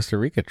has this Costa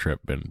Rica trip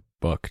been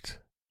booked?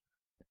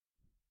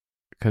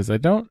 Because I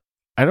don't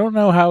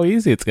know how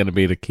easy it's going to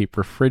be to keep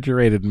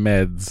refrigerated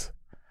meds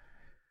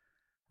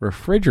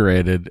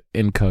refrigerated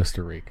in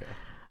Costa Rica.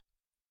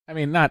 I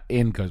mean, not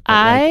in Costa Rica, but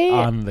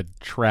like on the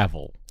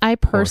travel. I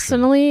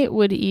personally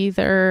would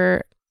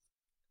either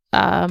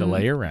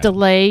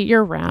delay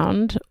your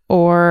round,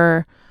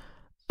 or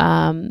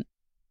I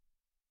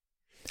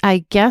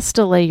guess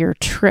delay your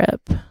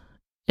trip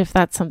if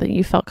that's something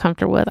you felt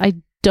comfortable with. I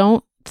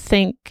don't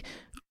think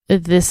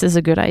this is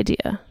a good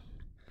idea.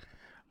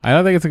 I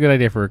don't think it's a good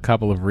idea for a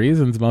couple of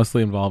reasons,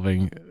 mostly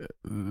involving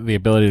the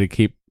ability to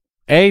keep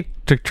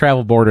to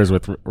travel borders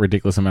with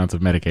ridiculous amounts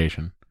of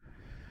medication.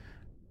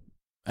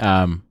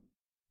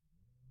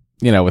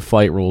 With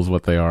flight rules,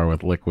 what they are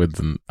with liquids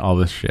and all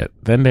this shit.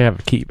 Then they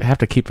have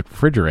to keep it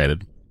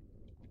refrigerated.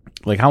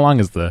 Like, how long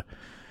is the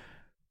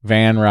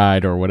van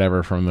ride or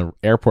whatever from the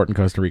airport in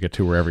Costa Rica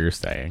to wherever you're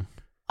staying?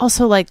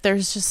 Also, like,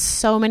 there's just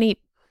so many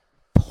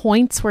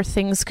points where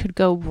things could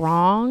go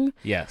wrong.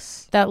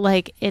 Yes. That,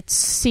 like, it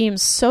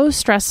seems so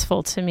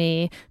stressful to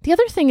me. The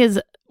other thing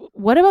is,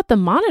 what about the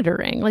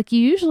monitoring? Like,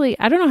 you usually,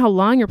 I don't know how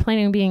long you're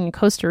planning on being in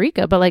Costa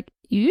Rica, but, like,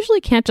 you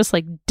usually can't just,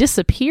 like,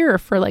 disappear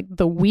for, like,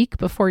 the week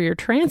before your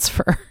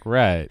transfer.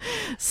 Right.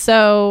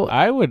 So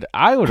I would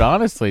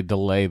honestly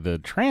delay the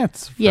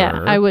transfer.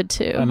 Yeah, I would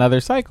too.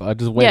 Another cycle. I'd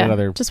just wait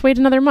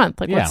another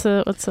month. Like, what's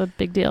a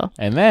big deal?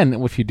 And then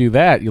if you do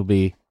that, you'll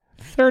be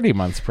 30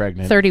 months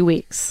pregnant. 30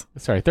 weeks.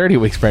 Sorry, 30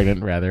 weeks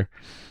pregnant, rather,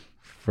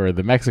 for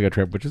the Mexico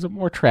trip, which is a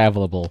more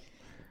travelable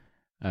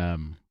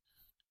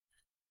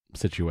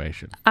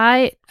situation.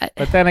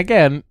 But then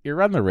again, you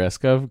run the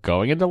risk of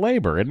going into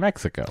labor in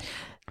Mexico.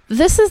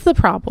 This is the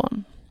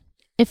problem.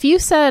 If you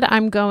said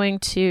I'm going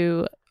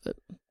to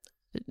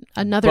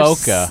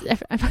Boca.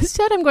 If I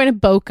said I'm going to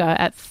Boca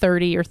at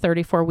 30 or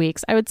 34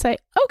 weeks, I would say,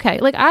 okay.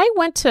 Like, I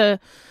went to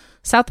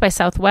South by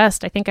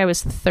Southwest. I think I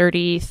was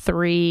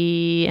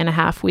 33 and a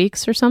half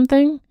weeks or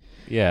something.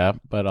 Yeah,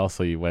 but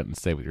also you went and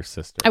stayed with your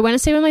sister. I went to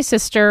stay with my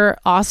sister.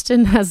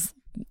 Austin has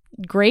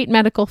great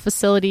medical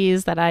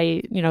facilities that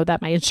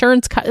that my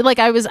insurance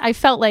I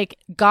felt like,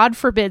 God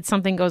forbid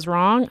something goes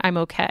wrong, I'm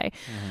okay.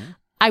 Mm-hmm.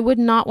 I would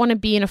not want to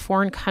be in a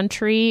foreign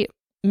country,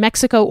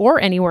 Mexico or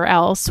anywhere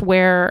else,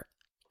 where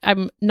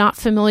I'm not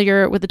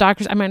familiar with the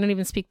doctors. I might not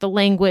even speak the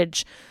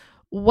language.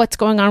 What's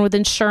going on with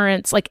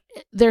insurance? Like,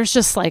 there's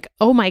just like,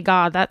 oh my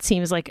God, that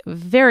seems like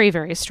very,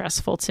 very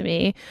stressful to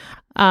me.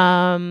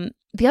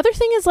 The other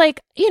thing is, like,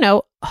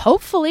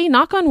 hopefully,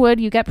 knock on wood,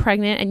 you get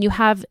pregnant and you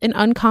have an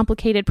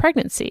uncomplicated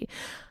pregnancy.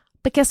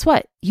 But guess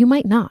what? You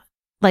might not.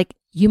 Like,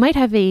 you might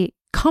have a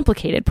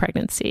complicated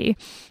pregnancy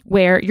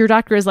where your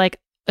doctor is like,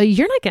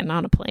 you're not getting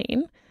on a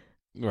plane.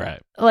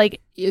 Right.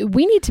 Like,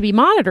 we need to be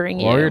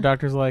monitoring you. Or your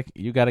doctor's like,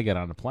 you got to get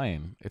on a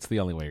plane. It's the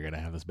only way you're going to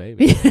have this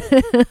baby.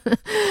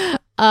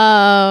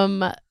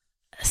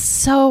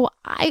 So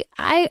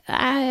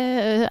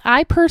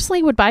I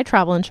personally would buy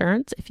travel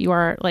insurance if you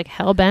are, like,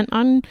 hell bent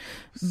on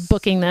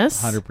booking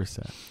this.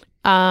 100%.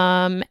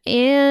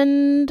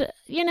 And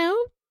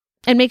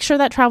make sure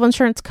that travel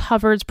insurance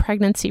covers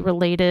pregnancy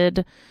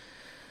related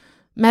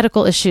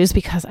medical issues,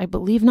 because I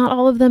believe not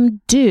all of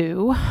them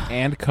do.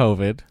 And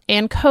COVID.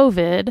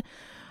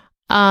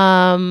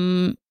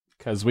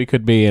 Because we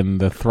could be in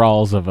the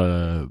thralls of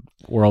a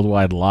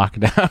worldwide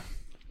lockdown.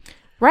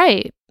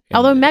 Right.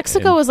 Although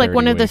Mexico was like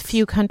one of the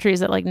few countries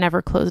that, like,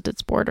 never closed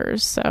its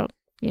borders. So,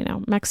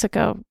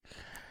 Mexico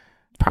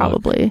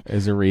probably.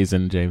 There's a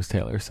reason James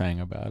Taylor sang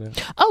about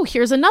it. Oh,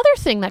 here's another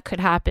thing that could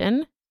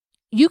happen.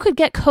 You could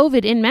get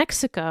COVID in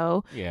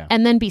Mexico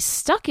and then be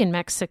stuck in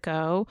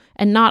Mexico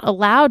and not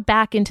allowed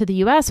back into the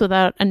U.S.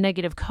 without a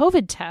negative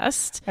COVID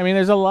test. I mean,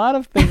 there's a lot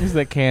of things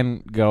that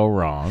can go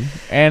wrong.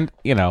 And,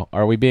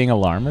 are we being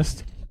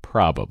alarmist?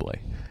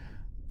 Probably.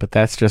 But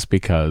that's just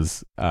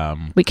because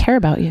we care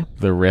about you.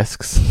 The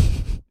risks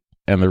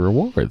and the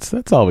rewards.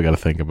 That's all we got to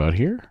think about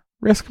here.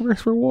 Risk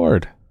versus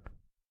reward.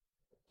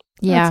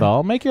 Yeah. That's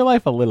all. Make your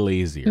life a little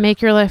easier.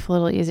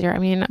 I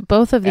mean,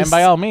 both of these. And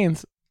by all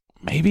means,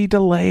 maybe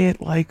delay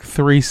it like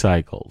 3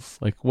 cycles.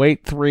 Like,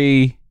 wait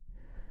 3,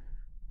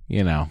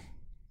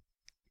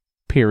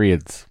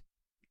 periods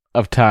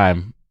of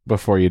time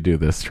before you do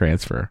this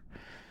transfer.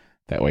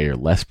 That way you're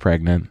less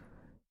pregnant.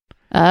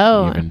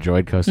 Oh. You've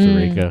enjoyed Costa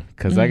Rica.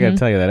 Because I got to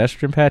tell you, that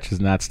estrogen patch is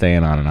not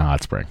staying on in a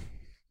hot spring.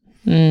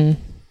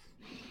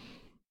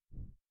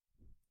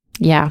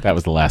 Yeah. That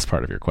was the last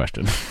part of your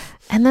question.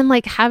 And then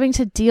like having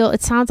to deal,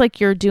 it sounds like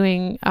you're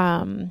doing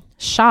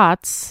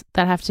shots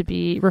that have to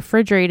be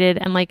refrigerated.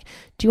 And like,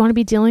 do you want to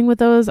be dealing with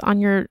those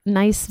on your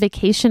nice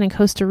vacation in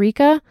Costa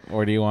Rica?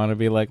 Or do you want to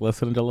be like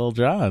listening to Lil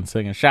Jon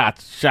singing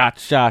shots,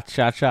 shots, shots,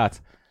 shots, shots,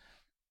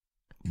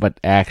 but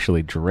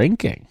actually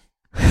drinking?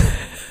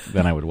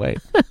 Then I would wait.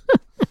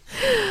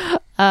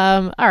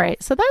 All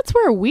right. So that's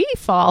where we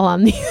fall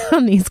on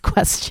these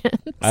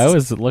questions. I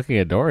was looking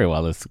at Dory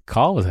while this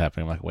call was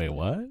happening. I'm like, wait,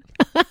 what?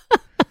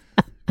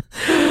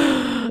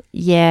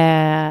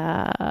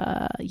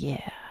 Yeah.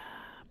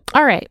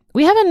 All right.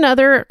 We have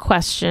another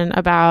question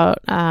about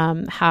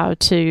how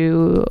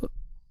to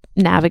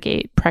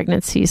navigate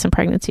pregnancy, some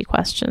pregnancy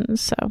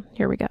questions. So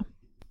here we go.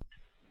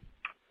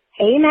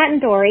 Hey, Matt and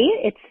Dory.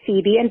 It's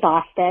Phoebe in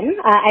Boston.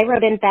 I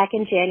wrote in back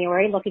in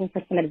January looking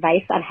for some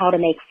advice on how to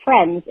make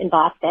friends in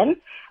Boston.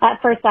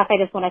 First off, I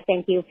just want to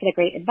thank you for the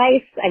great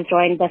advice. I've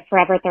joined the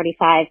Forever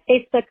 35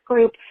 Facebook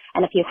group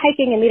and a few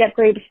hiking and meetup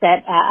groups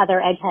that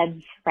other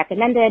eggheads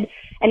recommended.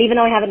 And even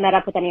though I haven't met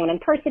up with anyone in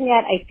person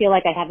yet, I feel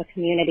like I have a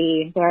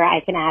community where I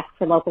can ask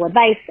for local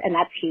advice, and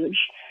that's huge.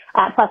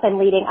 Plus, I'm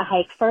leading a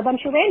hike for a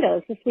bunch of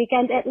randos this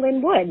weekend at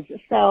Lynn Woods.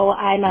 So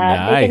I'm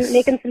Nice.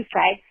 making some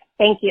strides.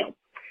 Thank you.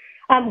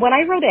 When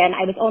I wrote in,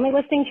 I was only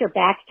listening to your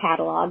back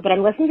catalog, but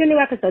I'm listening to new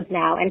episodes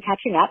now and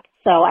catching up.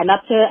 So I'm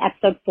up to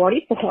episode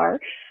 44.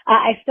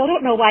 I still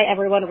don't know why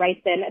everyone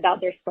writes in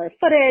about their square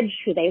footage,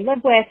 who they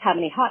live with, how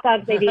many hot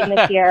dogs they've eaten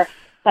this year,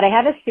 but I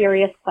have a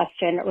serious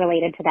question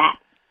related to that.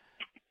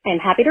 I'm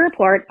happy to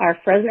report our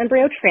frozen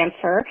embryo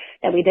transfer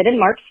that we did in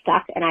March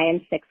stuck, and I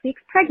am 6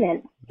 weeks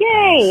pregnant.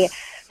 Yay!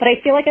 But I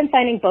feel like I'm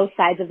finding both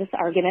sides of this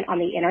argument on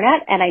the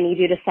internet, and I need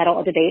you to settle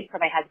a debate for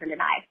my husband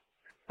and I.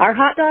 Are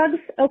hot dogs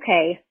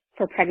okay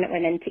for pregnant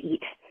women to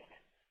eat?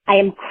 I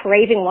am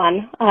craving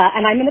one,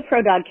 and I'm in the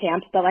pro dog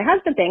camp, but my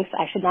husband thinks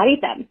I should not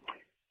eat them.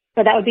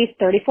 So that would be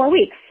 34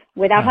 weeks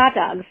without hot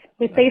dogs,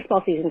 with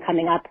baseball season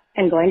coming up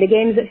and going to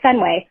games at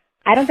Fenway.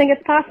 I don't think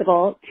it's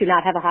possible to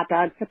not have a hot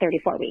dog for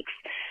 34 weeks.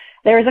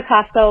 There is a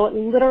Costco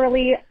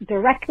literally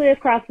directly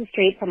across the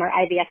street from our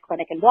IVF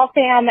clinic in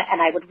Waltham,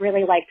 and I would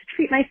really like to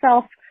treat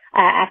myself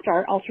after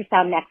our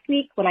ultrasound next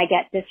week when I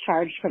get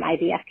discharged from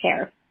IVF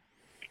care.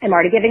 I'm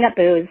already giving up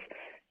booze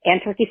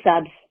and turkey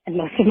subs and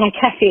most of my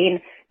caffeine.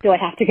 Do I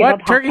have to give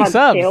up hot turkey dogs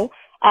subs? too?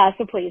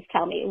 So please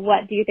tell me,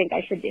 what do you think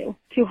I should do?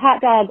 To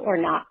hot dog or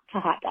not to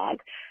hot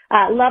dog?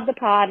 Love the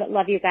pod.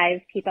 Love you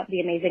guys. Keep up the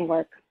amazing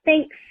work.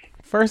 Thanks.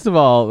 First of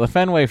all, the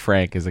Fenway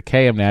Frank is a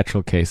KM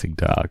natural casing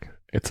dog.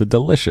 It's a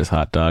delicious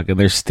hot dog, and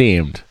they're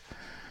steamed.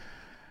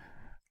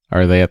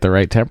 Are they at the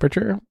right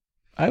temperature?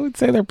 I would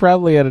say they're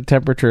probably at a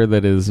temperature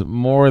that is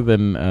more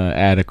than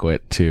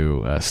adequate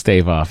to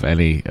stave off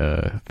any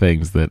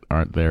things that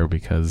aren't there,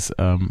 because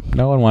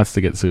no one wants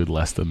to get sued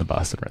less than the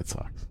Boston Red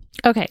Sox.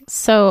 Okay,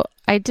 so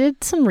I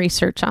did some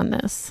research on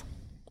this.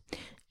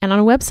 And on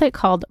a website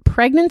called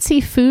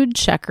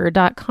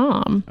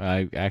pregnancyfoodchecker.com.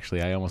 I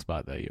almost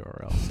bought that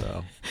URL.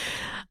 So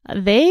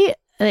they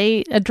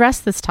address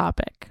this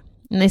topic.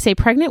 And they say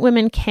pregnant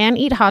women can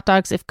eat hot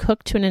dogs if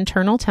cooked to an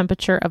internal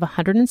temperature of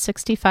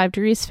 165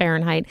 degrees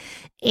Fahrenheit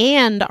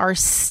and are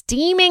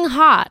steaming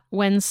hot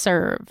when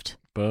served.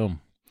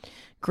 boom.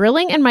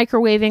 Grilling and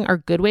microwaving are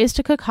good ways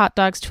to cook hot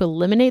dogs to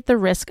eliminate the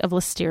risk of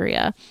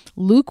listeria.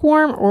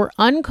 Lukewarm or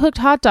uncooked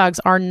hot dogs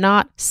are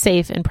not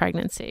safe in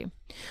pregnancy.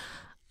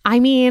 I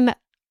mean,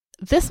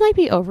 this might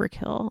be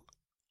overkill,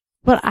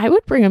 but I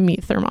would bring a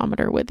meat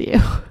thermometer with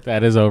you.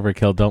 That is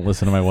overkill. Don't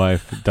listen to my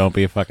wife. Don't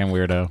be a fucking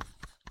weirdo.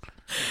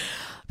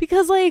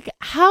 Because, like,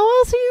 how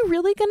else are you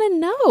really going to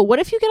know? What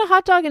if you get a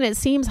hot dog and it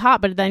seems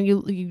hot, but then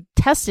you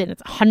test it and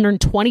it's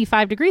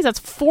 125 degrees? That's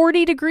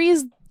 40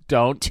 degrees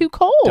too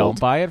cold. Don't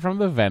buy it from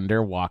the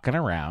vendor walking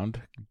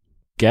around.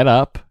 Get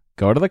up,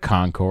 go to the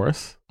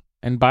concourse,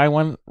 and buy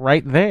one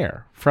right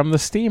there from the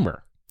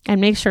steamer.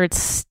 And make sure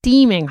it's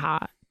steaming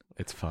hot.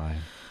 It's fine.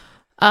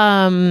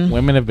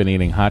 Women have been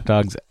eating hot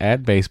dogs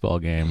at baseball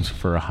games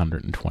for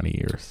 120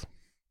 years.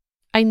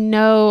 I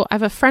know. I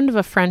have a friend of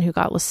a friend who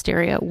got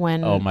listeria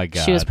when Oh my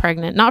God. she was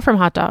pregnant. Not from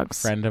hot dogs.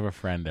 Friend of a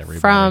friend, everybody.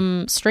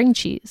 From string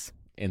cheese.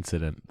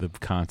 Incident, the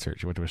concert.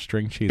 She went to a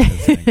string cheese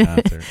incident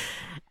concert.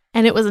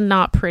 And it was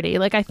not pretty.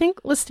 Like, I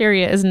think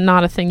listeria is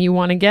not a thing you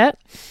want to get.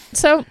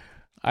 So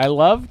I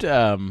loved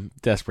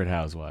Desperate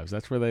Housewives.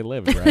 That's where they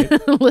lived, right?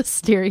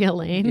 Listeria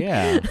Lane.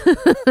 Yeah.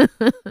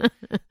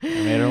 I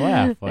made her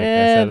laugh. Like I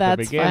said at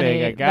the beginning,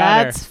 funny. I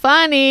got That's her.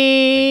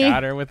 funny. I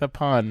got her with a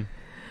pun.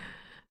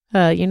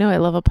 You know I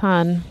love a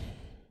pun.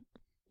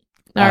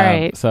 All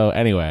right. So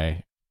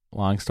anyway,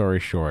 long story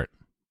short,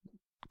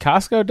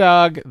 Costco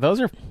dog,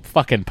 those are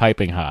fucking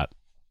piping hot.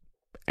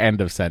 End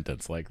of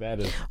sentence. Like that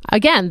is.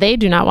 Again, they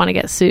do not want to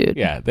get sued.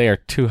 Yeah, they are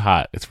too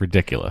hot. It's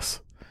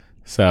ridiculous.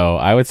 So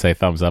I would say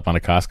thumbs up on a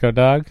Costco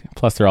dog.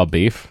 Plus they're all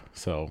beef.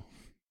 So,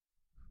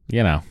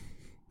 you know,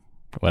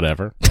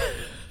 whatever.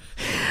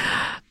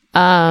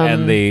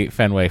 And the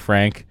Fenway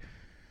Frank,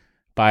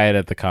 buy it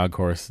at the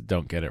concourse.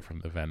 Don't get it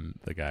from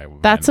the guy.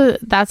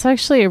 That's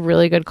actually a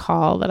really good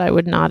call that I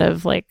would not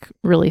have like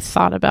really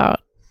thought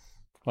about.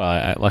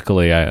 Well,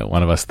 luckily,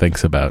 one of us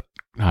thinks about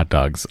hot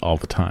dogs all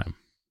the time,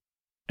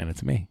 and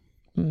it's me.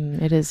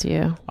 It is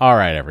you. All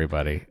right,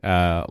 everybody.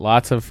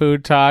 Lots of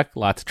food talk,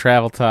 lots of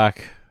travel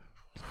talk.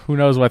 Who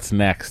knows what's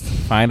next?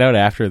 Find out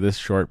after this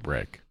short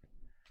break.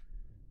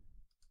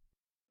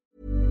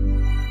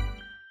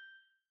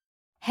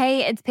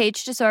 Hey, it's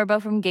Paige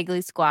DeSorbo from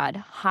Giggly Squad.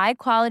 High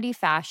quality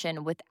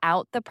fashion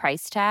without the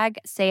price tag.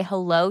 Say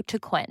hello to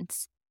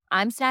Quince.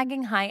 I'm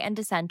snagging high-end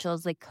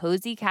essentials like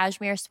cozy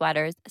cashmere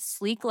sweaters,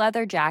 sleek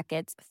leather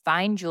jackets,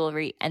 fine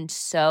jewelry, and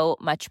so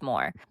much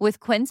more. With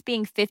Quince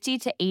being 50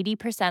 to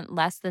 80%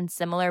 less than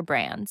similar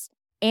brands.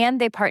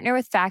 And they partner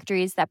with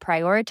factories that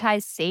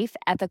prioritize safe,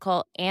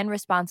 ethical, and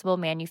responsible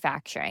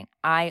manufacturing.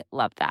 I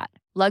love that.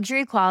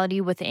 Luxury quality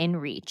within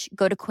reach.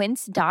 Go to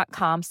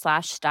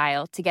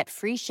quince.com/style to get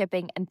free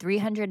shipping and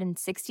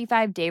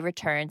 365-day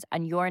returns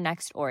on your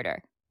next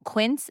order.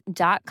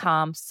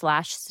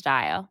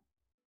 Quince.com/style.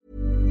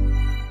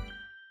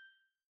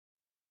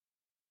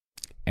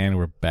 And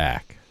we're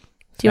back.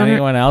 Do you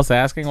Anyone else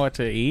asking what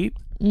to eat?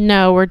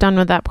 No, we're done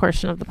with that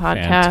portion of the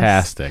podcast.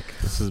 Fantastic.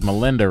 This is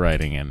Melinda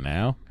writing in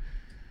now.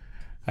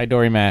 Hi,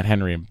 Dory, Matt,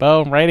 Henry, and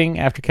Bo. I'm writing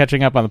after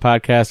catching up on the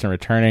podcast and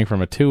returning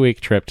from a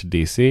 2-week trip to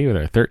D.C. with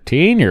our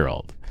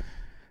 13-year-old.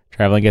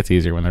 Traveling gets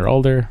easier when they're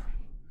older.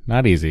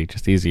 Not easy,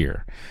 just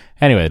easier.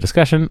 Anyway, the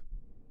discussion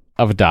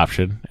of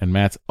adoption and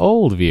Matt's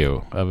old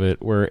view of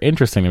it were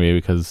interesting to me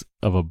because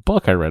of a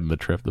book I read on the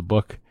trip. The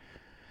book,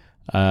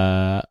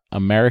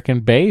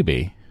 American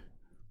Baby.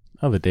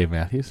 Oh, the Dave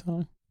Matthews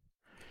song?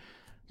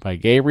 By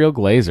Gabriel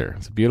Glazer.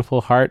 It's a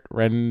beautiful,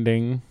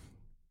 heart-rending...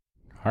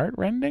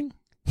 Heart-rending?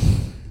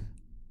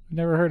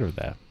 Never heard of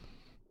that.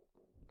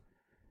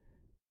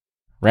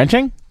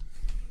 Wrenching?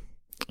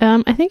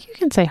 I think you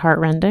can say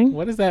heartrending.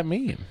 What does that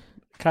mean?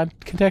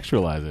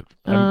 Contextualize it.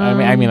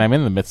 I mean, I'm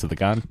in the midst of the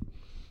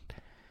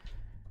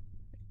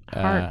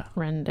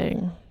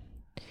heartrending.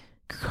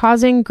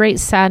 Causing great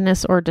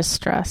sadness or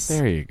distress.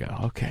 There you go.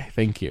 Okay,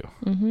 thank you.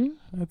 Mm-hmm.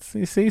 Let's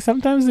see.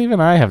 Sometimes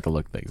even I have to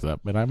look things up,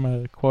 but I'm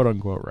a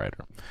quote-unquote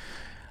writer.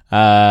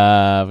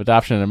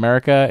 Adoption in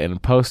America in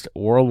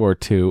post-World War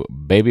II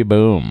baby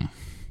boom.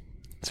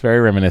 It's very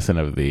reminiscent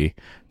of the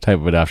type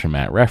of adoption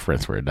Matt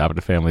referenced, where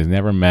adopted families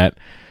never met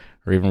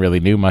or even really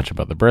knew much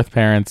about the birth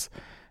parents,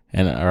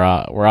 and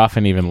were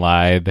often even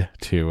lied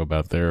to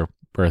about their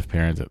birth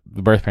parents,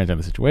 the birth parents and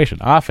the situation.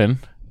 Often,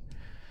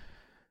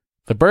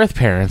 the birth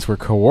parents were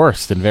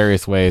coerced in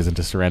various ways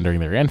into surrendering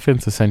their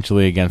infants,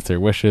 essentially against their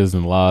wishes,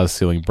 and laws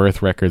sealing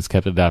birth records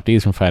kept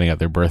adoptees from finding out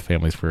their birth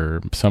families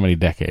for so many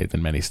decades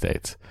in many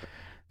states.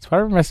 It's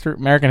part of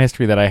American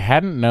history that I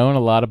hadn't known a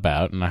lot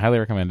about, and I highly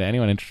recommend to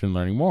anyone interested in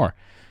learning more.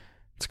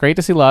 It's great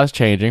to see laws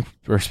changing,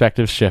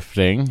 perspectives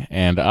shifting,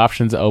 and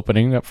options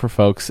opening up for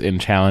folks in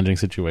challenging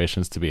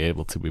situations to be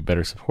able to be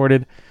better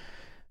supported,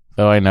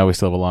 though I know we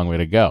still have a long way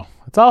to go.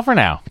 That's all for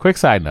now. Quick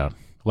side note.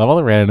 Love all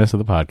the randomness of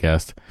the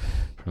podcast,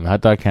 from the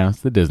hot dog counts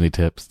to the Disney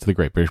tips to the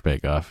Great British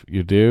Bake Off.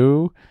 You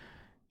do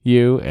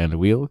you, and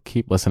we'll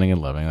keep listening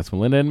and loving. That's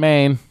Melinda in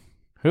Maine,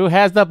 who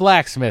has the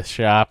blacksmith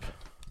shop.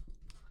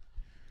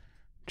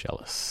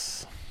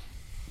 Jealous.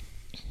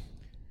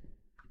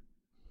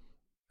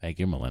 Thank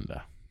you,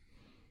 Melinda.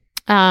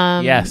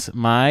 Yes,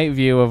 my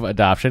view of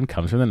adoption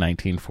comes from the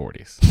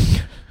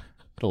 1940s.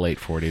 The late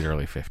 40s,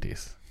 early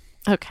 50s.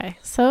 Okay,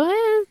 so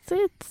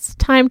it's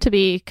time to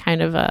be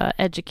kind of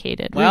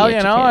educated. Well,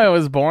 re-educated. I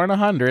was born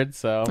 100,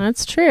 so...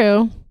 That's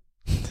true.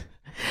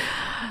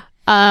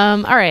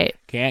 All right.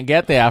 Can't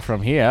get that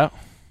from here.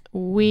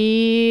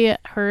 We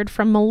heard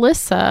from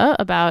Melissa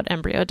about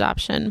embryo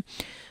adoption.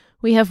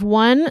 We have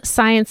one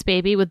science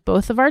baby with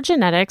both of our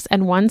genetics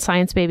and one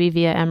science baby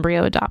via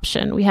embryo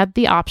adoption. We had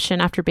the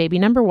option after baby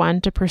number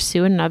 1 to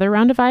pursue another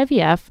round of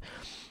IVF,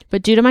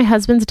 but due to my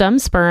husband's dumb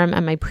sperm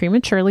and my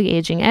prematurely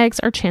aging eggs,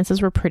 our chances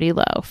were pretty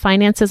low.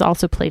 Finances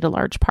also played a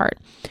large part.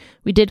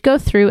 We did go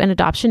through an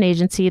adoption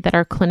agency that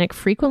our clinic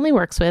frequently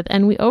works with,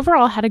 and we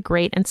overall had a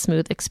great and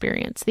smooth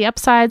experience. The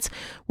upsides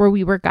were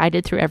we were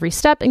guided through every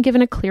step and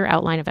given a clear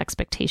outline of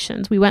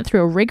expectations. We went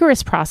through a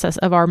rigorous process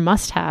of our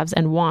must-haves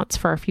and wants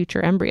for our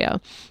future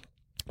embryo.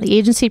 The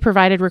agency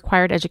provided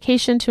required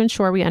education to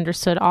ensure we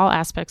understood all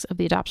aspects of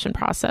the adoption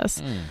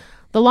process.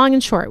 The long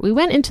and short, we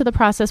went into the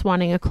process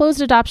wanting a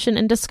closed adoption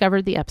and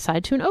discovered the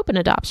upside to an open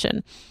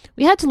adoption.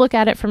 We had to look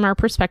at it from our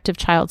prospective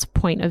child's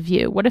point of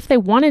view. What if they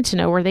wanted to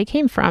know where they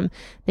came from?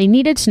 They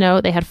needed to know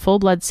they had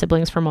full-blood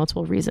siblings for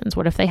multiple reasons.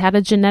 What if they had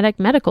a genetic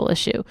medical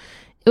issue?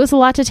 It was a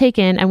lot to take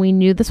in, and we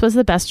knew this was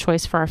the best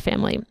choice for our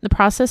family. The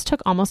process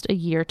took almost a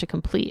year to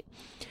complete.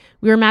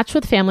 We were matched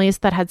with families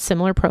that had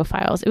similar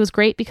profiles. It was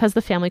great because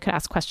the family could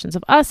ask questions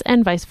of us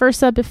and vice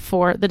versa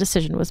before the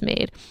decision was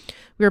made.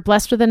 We were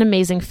blessed with an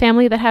amazing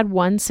family that had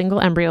one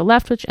single embryo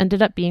left, which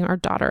ended up being our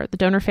daughter. The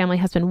donor family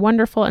has been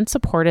wonderful and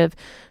supportive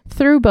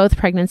through both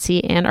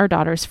pregnancy and our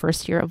daughter's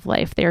first year of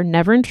life. They are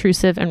never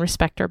intrusive and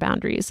respect our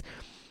boundaries.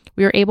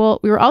 We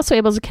were also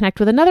able to connect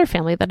with another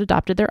family that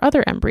adopted their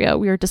other embryo.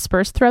 We are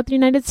dispersed throughout the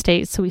United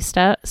States, so we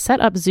set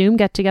up Zoom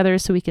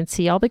get-togethers so we can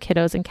see all the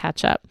kiddos and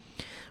catch up.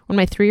 When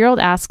my 3-year-old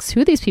asks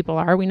who these people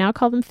are, we now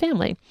call them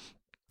family.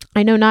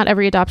 I know not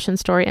every adoption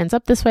story ends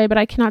up this way, but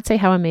I cannot say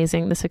how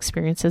amazing this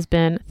experience has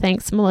been.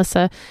 Thanks,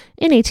 Melissa,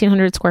 in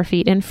 1,800 square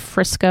feet in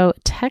Frisco,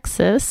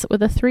 Texas,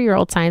 with a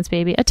 3-year-old science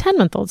baby, a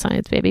 10-month-old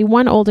science baby,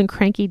 one old and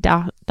cranky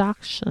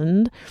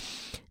dachshund,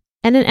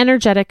 and an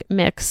energetic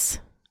mix,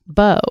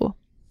 Bo.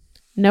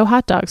 No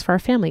hot dogs for our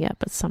family yet,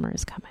 but summer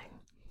is coming.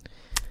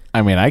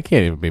 I mean, I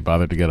can't even be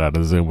bothered to get out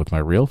of Zoom with my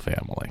real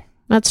family.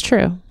 That's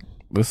true.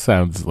 This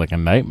sounds like a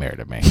nightmare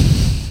to me.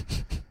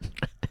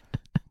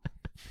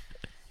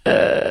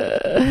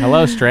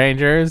 Hello,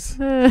 strangers.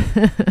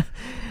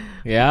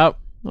 Yep.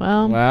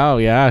 Well, Wow,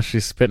 yeah,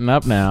 she's spitting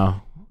up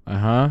now.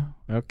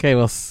 Okay,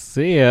 well,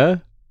 see ya.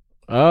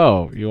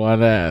 Oh, you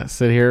want to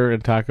sit here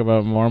and talk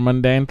about more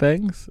mundane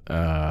things?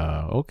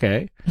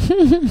 Okay.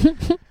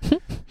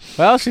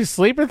 Well, she's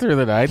sleeping through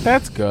the night.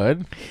 That's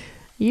good.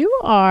 you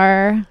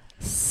are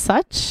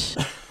such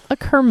a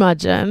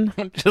curmudgeon.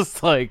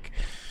 Just like,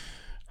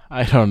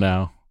 I don't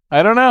know.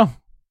 I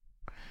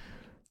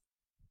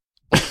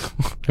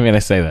mean, I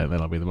say that,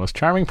 then I'll be the most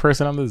charming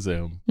person on the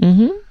Zoom.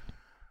 Mm-hmm.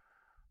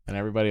 And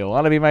everybody will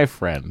want to be my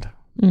friend.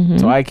 Mm-hmm.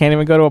 So I can't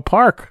even go to a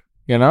park,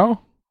 you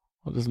know?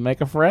 I'll just make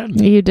a friend.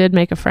 You did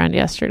make a friend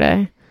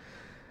yesterday.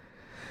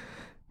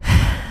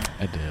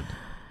 I did.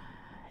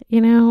 You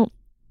know,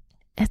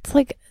 it's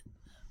like,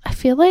 I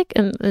feel like,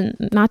 and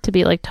not to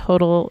be like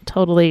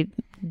totally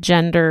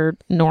gender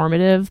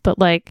normative, but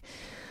like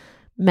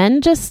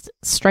men just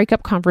strike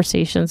up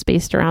conversations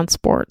based around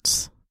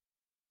sports.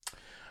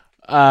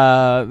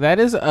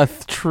 That's a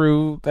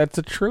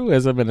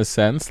truism in a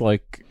sense.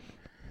 Like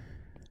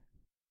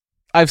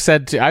I've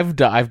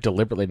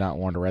deliberately not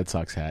worn a Red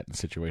Sox hat in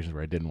situations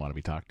where I didn't want to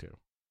be talked to.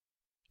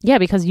 Yeah,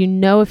 because you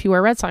know if you wear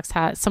a Red Sox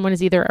hat, someone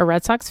is either a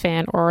Red Sox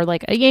fan or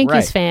like a Yankees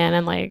Right. fan,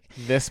 and like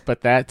But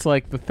that's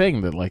like the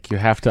thing that like you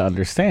have to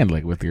understand.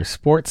 Like with your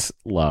sports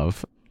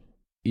love,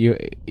 you're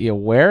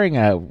wearing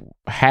a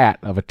hat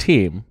of a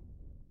team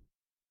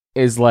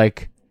is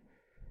like,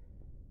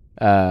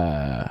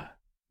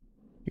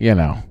 you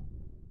know,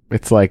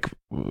 it's like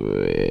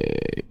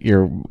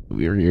you're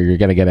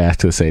gonna get asked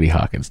to the Sadie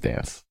Hawkins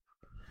dance.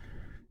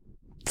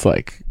 It's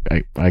like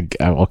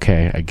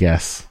okay, I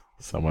guess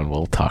someone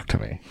will talk to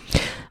me.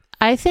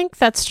 I think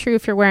that's true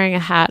if you're wearing a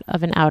hat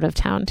of an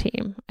out-of-town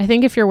team. I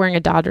think if you're wearing a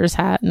Dodgers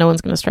hat, no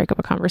one's going to strike up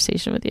a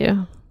conversation with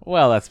you.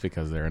 Well, that's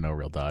because there are no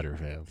real Dodger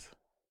fans,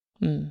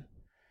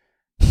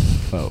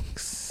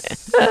 folks.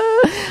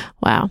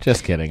 Wow.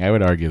 Just kidding. I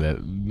would argue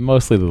that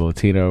mostly the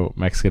Latino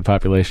Mexican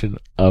population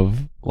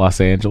of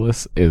Los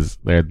Angeles is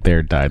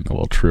they're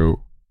dyed-in-the-wool true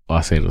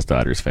Los Angeles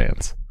Dodgers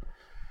fans.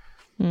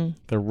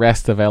 The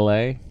rest of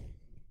LA,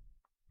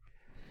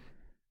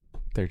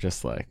 they're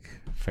just like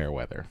fair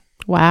weather.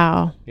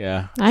 Wow.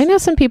 Yeah. I know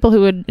some people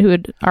who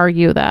would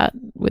argue that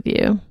with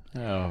you.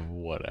 Oh,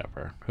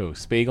 whatever. Who?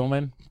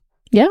 Spiegelman?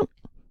 Yeah.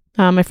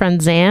 My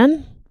friend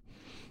Zan.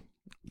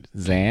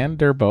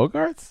 Xander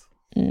Bogaerts?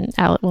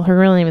 Well, her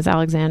real name is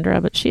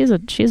Alexandra, but she's a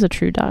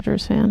true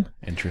Dodgers fan.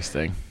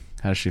 Interesting.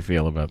 How does she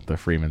feel about the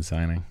Freeman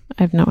signing?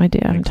 I have no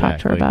idea. I haven't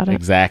talked to her about it.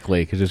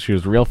 Exactly. Because if she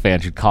was a real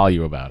fan, she'd call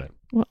you about it.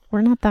 Well,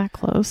 we're not that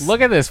close.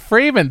 Look at this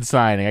Freeman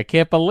signing. I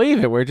can't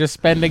believe it. We're just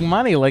spending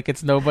money like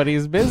it's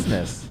nobody's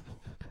business.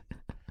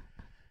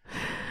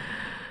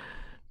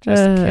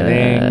 Just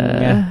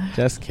kidding.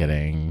 Just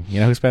kidding.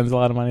 You know who spends a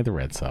lot of money? The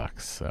Red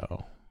Sox.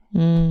 So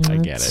I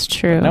get it. It's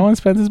true. But no one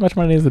spends as much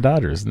money as the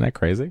Dodgers. Isn't that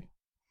crazy?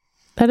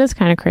 That is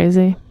kind of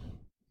crazy.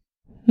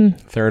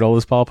 Third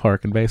oldest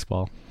ballpark in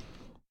baseball.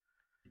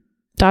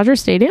 Dodger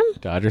Stadium?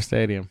 Dodger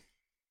Stadium.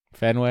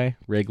 Fenway,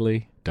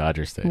 Wrigley,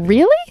 Dodger Stadium.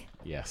 Really?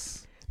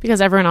 Yes. Because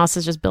everyone else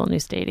has just built new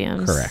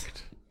stadiums.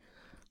 Correct.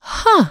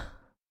 Huh.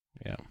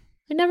 Yeah.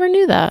 I never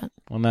knew that.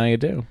 Well, now you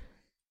do.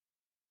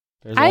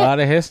 There's a lot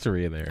of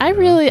history there. I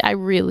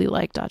really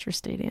like Dodger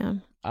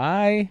Stadium.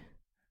 I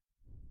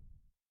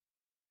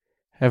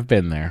have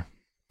been there.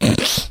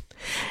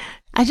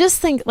 I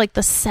just think like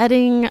the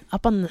setting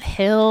up on the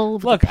hill,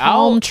 with Look, the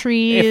palm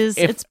trees.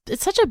 It's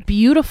such a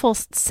beautiful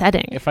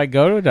setting. If I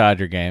go to a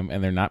Dodger game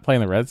and they're not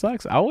playing the Red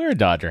Sox, I'll wear a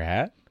Dodger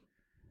hat.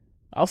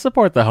 I'll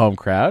support the home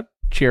crowd,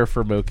 cheer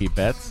for Mookie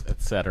Betts,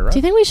 etc. Do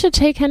you think we should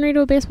take Henry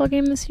to a baseball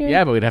game this year?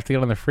 Yeah, but we'd have to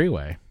get on the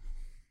freeway.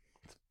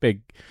 It's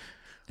big.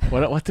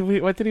 What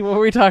were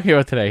we talking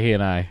about today? He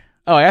and I.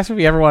 Oh, I asked him if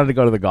he ever wanted to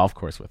go to the golf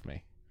course with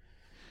me,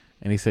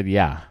 and he said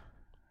yeah.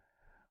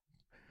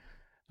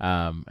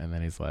 And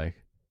then he's like,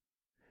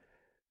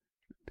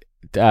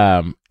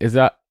 do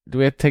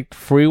we have to take the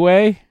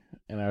freeway?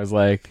 And I was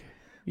like,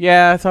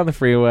 yeah, it's on the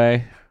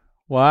freeway.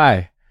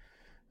 Why?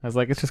 I was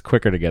like, it's just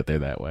quicker to get there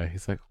that way.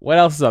 He's like, what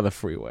else is on the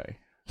freeway?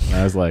 And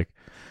I was like,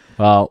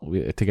 well,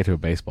 to get to a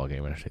baseball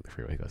game, we have to take the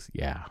freeway. He goes,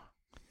 yeah.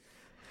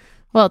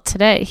 Well,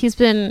 today he's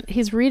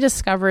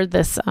rediscovered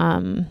this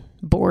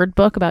board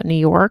book about New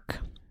York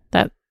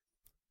that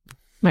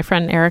my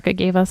friend Erica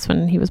gave us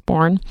when he was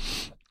born.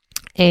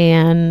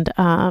 And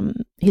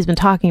he's been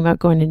talking about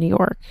going to New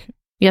York.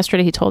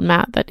 Yesterday he told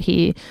Matt that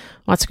he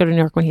wants to go to New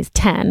York when he's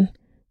 10.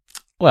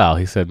 Well,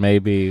 he said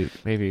maybe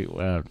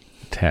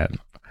 10.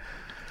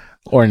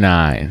 or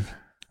 9.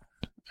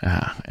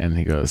 And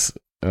he goes,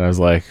 and I was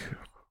like,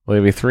 will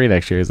it be 3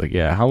 next year? He's like,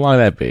 yeah. How long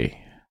would that be?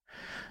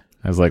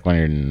 I was like, when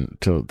you're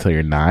till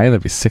you're 9,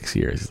 that'd be 6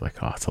 years. He's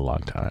like, oh, it's a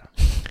long time.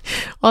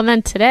 Well, and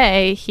then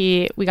today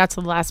we got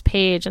to the last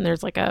page, and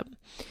there's like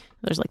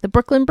the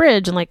Brooklyn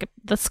Bridge and like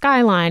the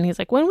skyline. He's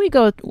like, when we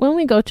go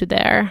to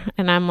there,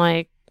 and I'm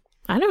like,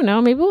 I don't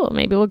know,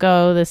 maybe we'll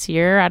go this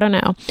year. I don't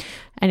know.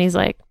 And he's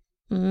like,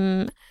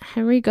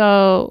 Henry,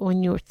 go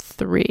when you were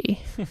 3.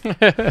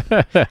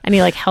 And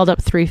he like held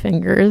up 3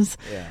 fingers.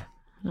 Yeah.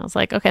 And I was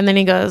like, okay. And then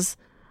he goes,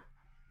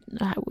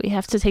 we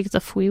have to take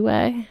the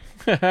freeway.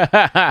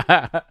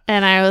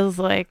 And I was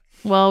like,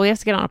 well, we have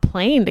to get on a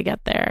plane to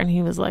get there. And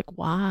he was like,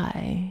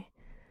 why?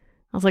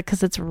 I was like,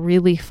 because it's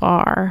really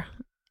far.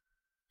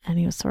 And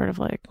he was sort of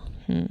like,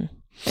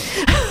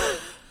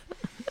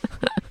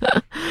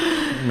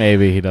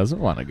 Maybe he doesn't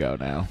want to go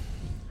now.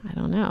 I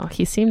don't know.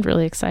 He seemed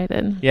really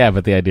excited. Yeah,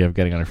 but the idea of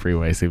getting on a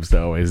freeway seems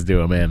to always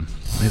do him in.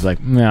 He's like,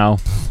 no.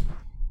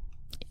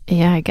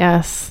 Yeah, I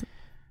guess.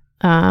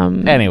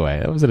 Anyway,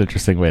 that was an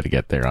interesting way to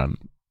get there.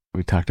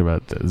 We talked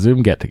about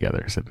Zoom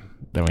get-togethers, and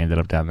then we ended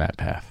up down that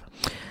path.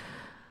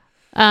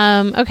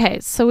 Okay,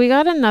 so we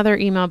got another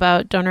email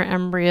about donor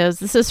embryos.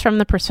 This is from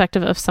the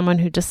perspective of someone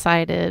who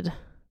decided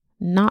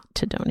not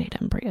to donate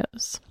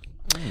embryos.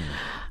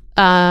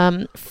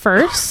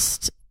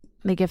 First,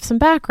 they give some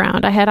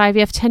background. I had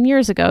IVF 10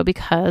 years ago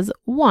because,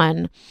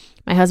 1,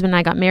 my husband and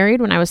I got married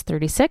when I was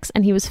 36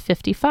 and he was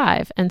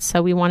 55. And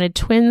so we wanted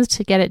twins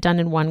to get it done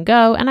in one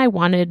go. And I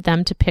wanted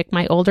them to pick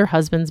my older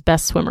husband's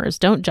best swimmers.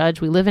 Don't judge.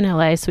 We live in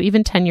LA. So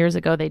even 10 years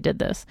ago, they did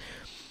this.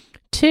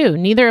 2,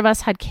 neither of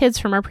us had kids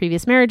from our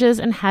previous marriages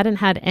and hadn't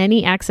had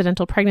any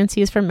accidental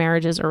pregnancies from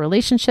marriages or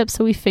relationships.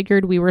 So we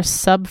figured we were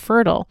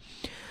subfertile.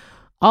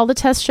 All the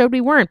tests showed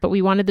we weren't, but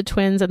we wanted the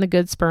twins and the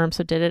good sperm.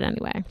 So did it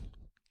anyway.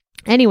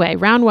 Anyway,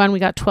 round 1, we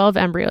got 12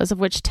 embryos, of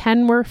which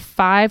 10 were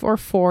 5 or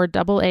 4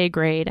 AA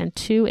grade and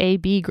 2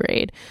 AB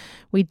grade.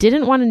 We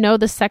didn't want to know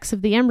the sex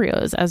of the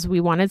embryos as we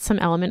wanted some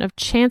element of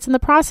chance in the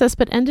process,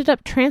 but ended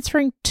up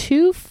transferring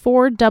 2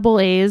 4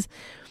 AAs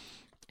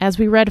as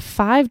we read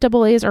 5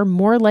 AAs are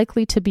more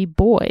likely to be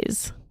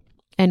boys.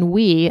 And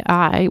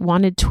I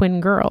wanted twin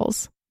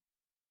girls.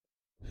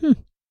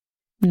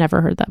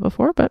 Never heard that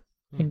before, but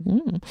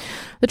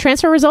the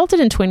transfer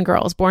resulted in twin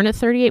girls born at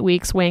 38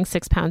 weeks, weighing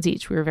 6 pounds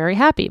each. We were very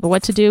happy, but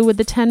what to do with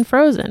the 10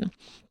 frozen?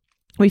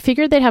 We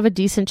figured they'd have a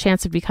decent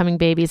chance of becoming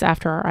babies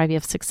after our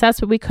IVF success,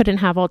 but we couldn't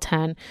have all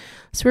 10.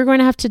 So we were going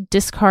to have to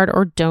discard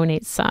or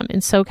donate some. In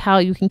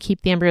SoCal, you can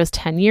keep the embryos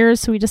 10 years,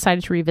 so we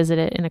decided to revisit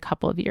it in a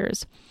couple of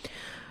years.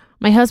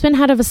 My husband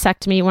had a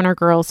vasectomy when our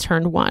girls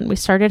turned 1. We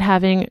started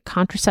having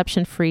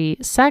contraception-free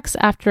sex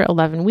after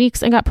 11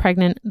 weeks and got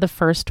pregnant the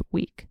first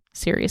week.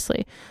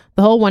 Seriously.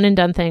 The whole one and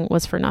done thing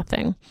was for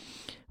nothing.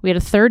 We had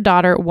a third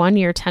daughter 1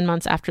 year, 10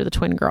 months after the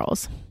twin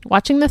girls.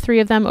 Watching the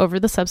 3 of them over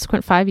the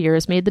subsequent 5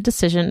 years made the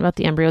decision about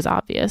the embryos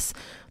obvious.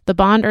 The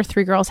bond our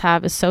 3 girls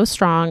have is so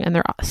strong, and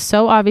they're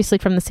so obviously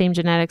from the same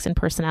genetics and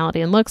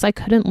personality and looks, I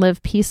couldn't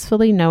live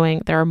peacefully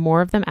knowing there are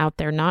more of them out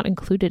there not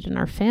included in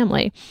our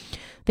family.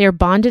 They are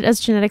bonded as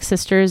genetic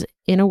sisters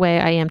in a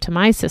way I am to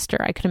my sister.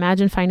 I could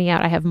imagine finding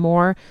out I have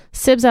more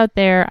sibs out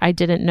there I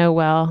didn't know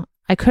well.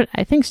 I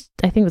think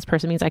this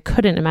person means I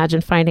couldn't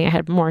imagine finding I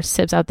had more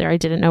sibs out there I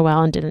didn't know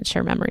well and didn't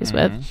share memories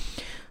with.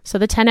 So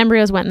the 10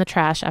 embryos went in the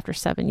trash after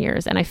 7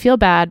 years, and I feel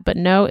bad, but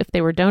no, if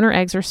they were donor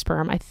eggs or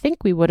sperm, I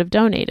think we would have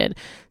donated.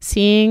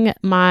 Seeing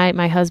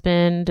my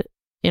husband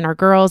in our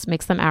girls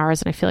makes them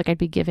ours, and I feel like I'd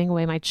be giving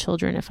away my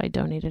children if I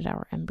donated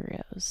our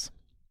embryos.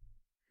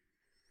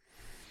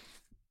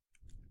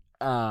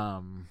 I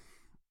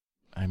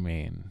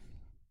mean,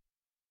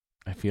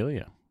 I feel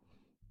you.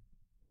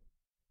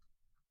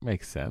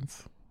 Makes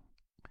sense.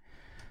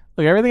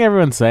 Look, everything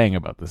everyone's saying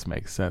about this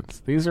makes sense.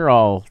 These are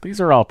all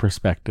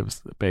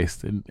perspectives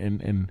based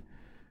in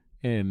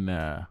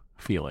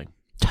feeling.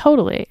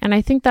 Totally. And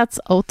I think that's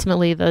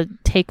ultimately the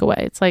takeaway.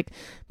 It's like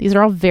these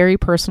are all very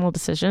personal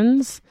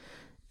decisions,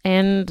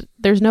 and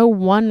there's no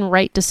one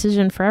right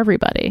decision for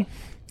everybody.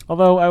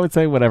 Although I would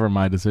say whatever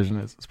my decision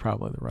is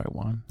probably the right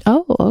one.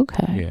 Oh,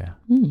 okay. Yeah.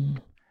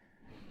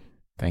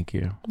 Thank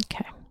you.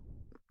 Okay.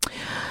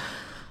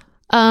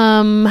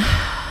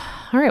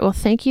 All right. Well,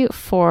 thank you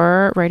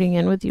for writing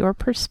in with your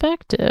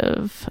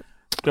perspective.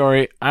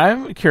 Dory,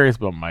 I'm curious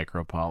about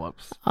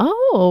micropolyps.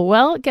 Oh,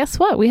 well, guess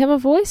what? We have a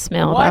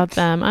voicemail about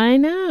them. I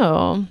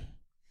know.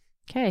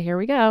 Okay, here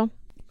we go.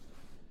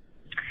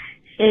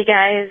 Hey,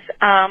 guys.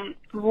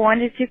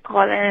 Wanted to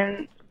call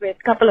in with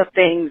a couple of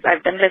things.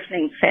 I've been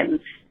listening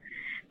since,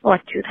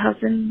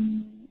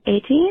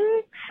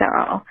 2018?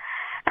 So,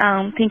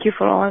 thank you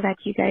for all that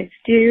you guys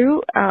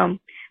do.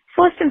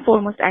 First and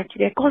foremost,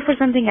 actually, I called for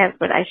something else,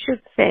 but I should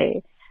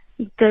say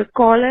the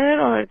caller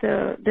or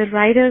the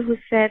writer who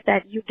said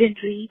that you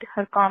didn't read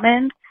her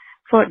comment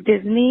for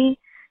Disney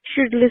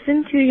should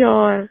listen to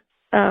your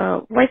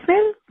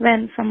voicemail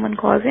when someone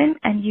calls in,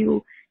 and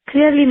you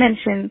clearly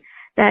mention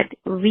that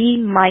we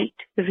might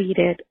read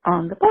it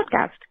on the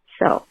podcast.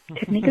 So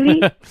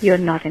technically, you're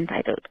not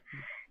entitled.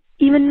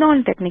 even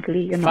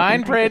non-technically, you're not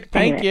Fine entitled. print.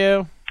 Thank Anyway,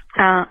 you.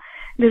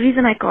 The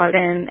reason I called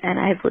in, and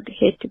I would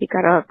hate to be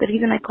cut off, the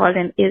reason I called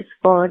in is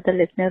for the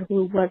listener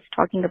who was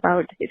talking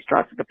about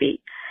hysteroscopy.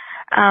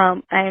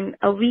 I'm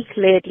a week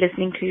late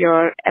listening to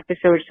your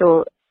episode,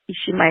 so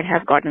she might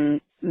have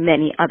gotten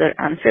many other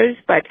answers,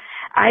 but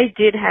I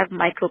did have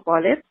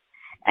micropolyps,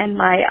 and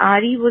my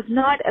RE was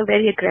not a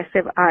very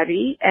aggressive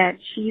RE, and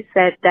she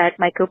said that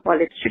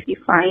micropolyps should be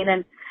fine,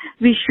 and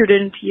we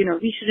shouldn't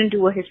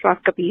do a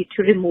hysteroscopy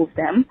to remove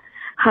them.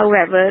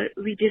 However,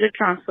 we did a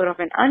transfer of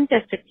an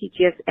untested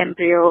PGS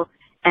embryo,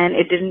 and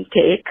it didn't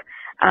take.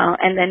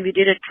 And then we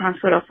did a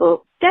transfer of a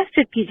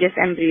tested PGS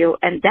embryo,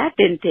 and that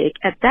didn't take.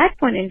 At that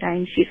point in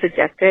time, she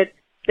suggested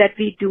that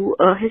we do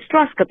a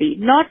hysteroscopy,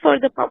 not for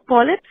the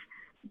polyps,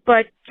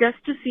 but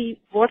just to see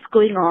what's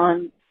going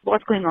on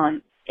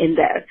in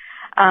there,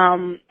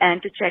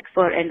 and to check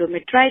for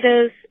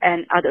endometritis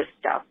and other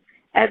stuff.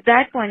 At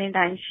that point in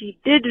time, she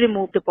did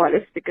remove the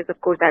polyps because,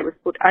 of course, I was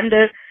put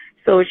under,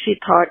 so she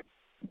thought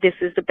this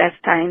is the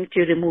best time to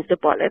remove the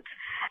polyps.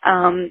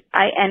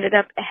 I ended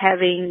up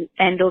having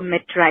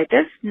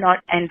endometritis,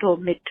 not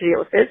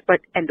endometriosis,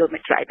 but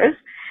endometritis.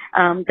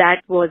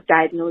 That was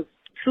diagnosed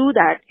through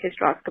that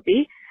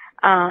hysteroscopy.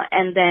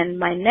 And then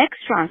my next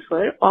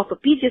transfer of a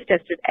PGS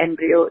tested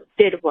embryo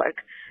did work.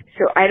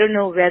 So I don't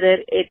know whether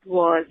it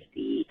was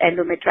the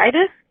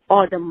endometritis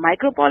or the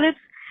micropolyps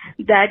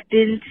that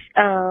didn't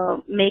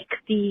make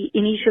the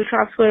initial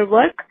transfer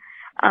work.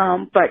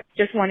 But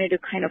just wanted to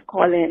kind of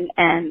call in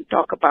and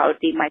talk about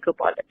the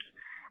micropolyps.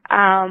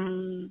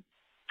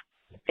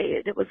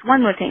 There was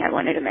one more thing I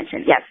wanted to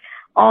mention. Yes,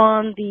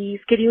 on the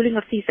scheduling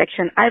of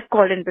C-section, I've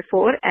called in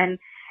before, and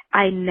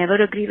I never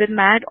agree with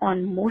Matt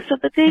on most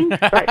of the things,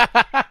 but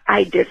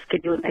I did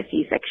schedule my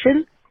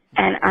C-section,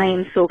 and I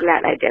am so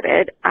glad I did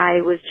it.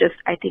 I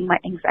think my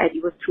anxiety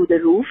was through the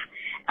roof.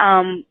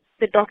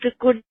 The doctor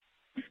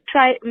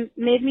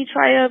made me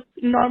try a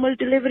normal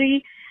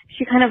delivery.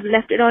 She kind of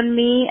left it on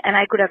me, and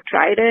I could have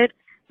tried it,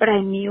 but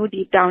I knew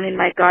deep down in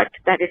my gut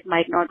that it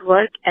might not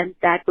work, and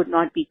that would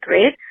not be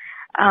great.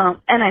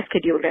 And I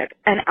scheduled it.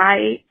 And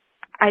I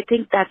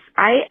think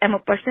I am a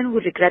person who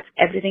regrets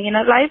everything in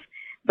her life,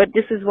 but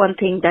this is one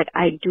thing that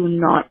I do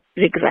not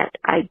regret.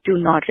 I do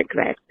not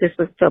regret. This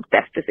was the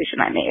best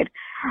decision I made.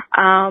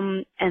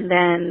 And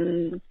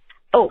then,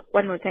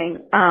 one more thing.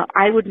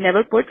 I would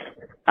never put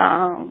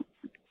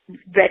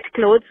wet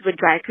clothes with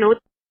dry clothes.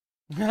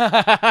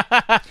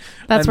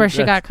 That's where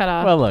she got cut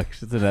off. Well, look,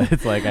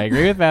 it's like I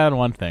agree with Matt on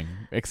one thing,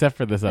 except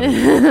for this other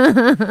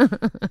thing.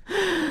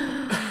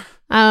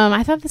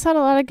 I thought this had a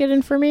lot of good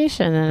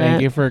information in it.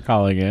 Thank you for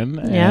calling in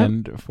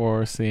and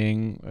for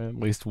seeing at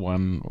least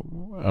one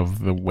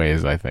of the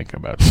ways I think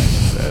about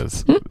things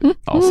as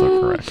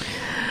also correct.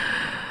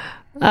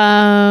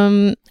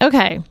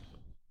 Okay.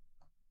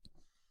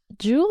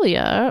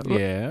 Julia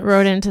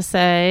wrote in to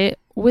say,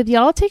 with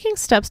y'all taking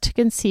steps to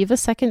conceive a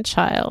second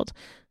child,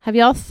 have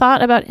y'all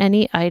thought about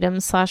any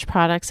items /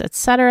 products,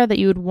 etc., that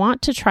you would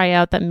want to try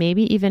out that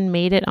maybe even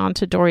made it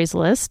onto Dory's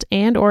list,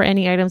 and or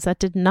any items that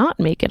did not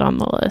make it on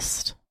the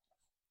list?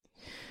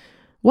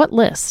 What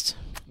list?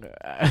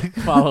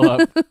 Follow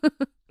up.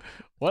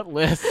 What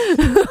list?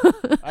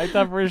 I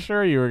thought for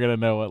sure you were going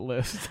to know what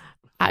list.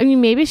 I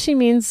mean, maybe she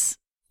means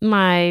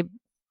my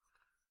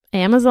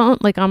Amazon,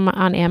 like on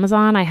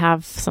Amazon, I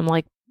have some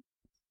like,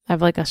 I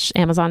have like a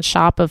Amazon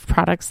shop of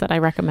products that I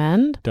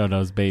recommend.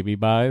 Dono's Baby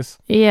Buys?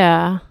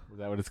 Yeah. Is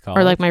that what it's called?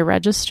 Or like my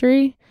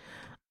registry.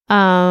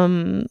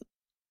 The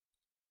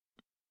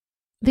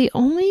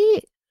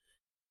only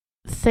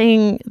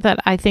thing that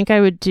I think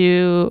I would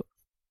do,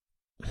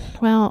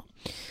 well,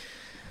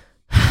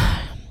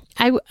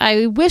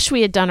 I wish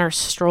we had done our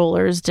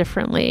strollers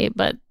differently,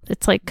 but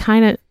it's like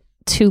kind of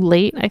too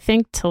late, I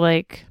think, to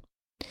like,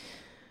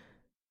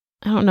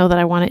 I don't know that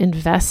I want to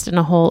invest in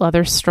a whole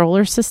other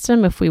stroller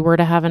system if we were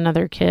to have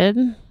another kid.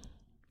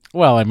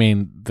 Well, I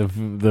mean, the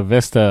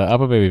Vista,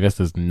 Upper Baby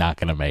Vista is not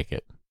going to make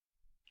it.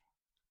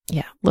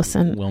 Yeah,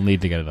 listen. We'll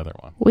need to get another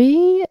one.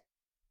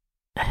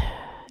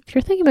 If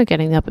you're thinking about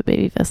getting the Upper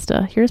Baby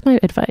Vista, here's my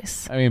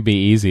advice. I mean, be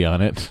easy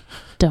on it.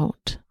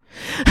 Don't.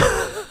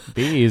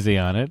 Be easy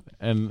on it,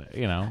 and,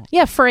 you know.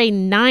 Yeah, for a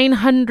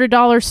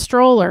 $900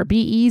 stroller, be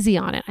easy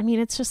on it. I mean,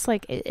 it's just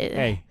like...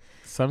 hey,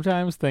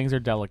 sometimes things are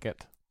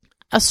delicate.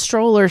 A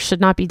stroller should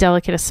not be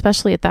delicate,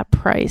 especially at that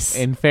price.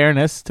 In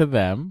fairness to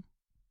them,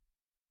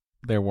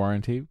 their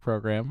warranty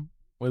program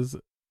was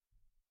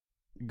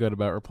good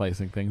about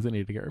replacing things that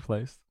need to get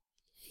replaced.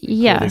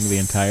 Yes. Including the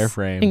entire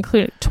frame.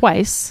 Including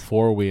twice.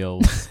 4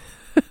 wheels.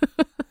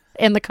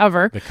 And the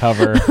cover. The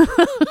cover.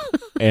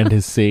 And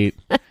his seat.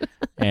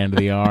 And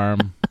the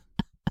arm.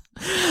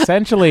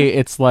 Essentially,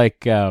 it's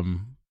like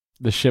the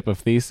ship of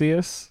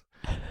Theseus,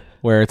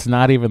 where it's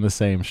not even the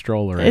same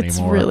stroller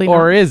anymore. Really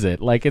or not. is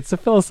it? Like, it's a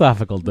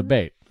philosophical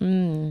debate.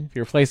 Mm. If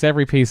you replace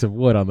every piece of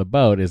wood on the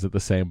boat, is it the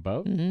same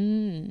boat?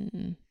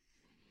 Mm.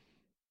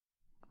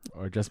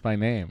 Or just by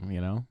name, you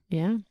know?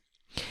 Yeah.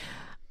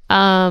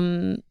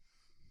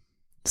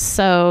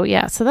 So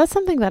that's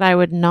something that I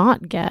would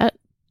not get.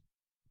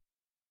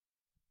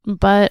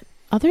 But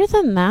other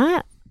than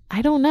that,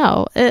 I don't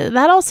know.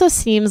 That also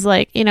seems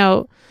like,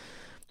 a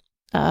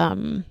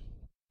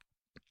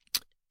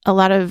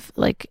lot of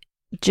like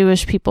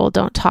Jewish people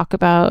don't talk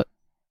about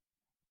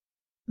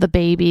the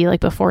baby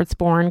like before it's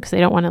born because they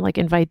don't want to like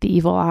invite the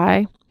evil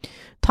eye.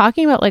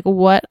 Talking about like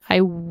what I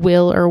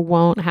will or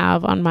won't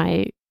have on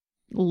my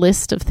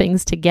list of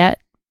things to get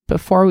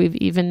before we've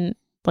even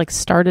like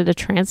started a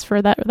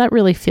transfer, that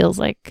really feels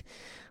like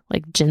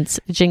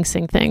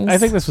jinxing things. I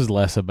think this was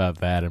less about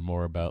that and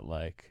more about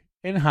like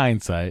in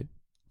hindsight,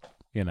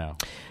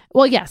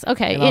 Well, yes,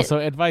 okay. And also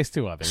advice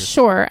to others.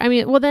 Sure. I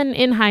mean, well then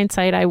in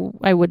hindsight I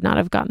would not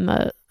have gotten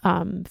the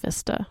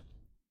Vista.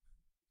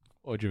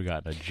 What would you have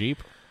gotten? A Jeep?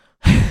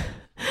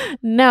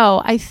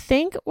 No, I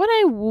think what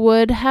I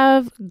would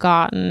have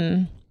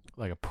gotten,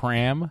 like a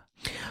pram.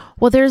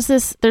 Well, there's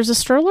a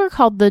stroller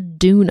called the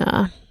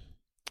Duna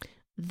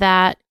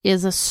that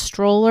is a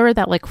stroller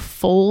that like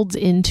folds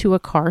into a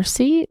car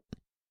seat.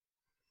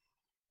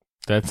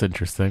 That's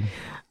interesting.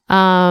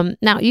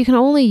 Now you can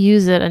only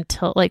use it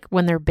until like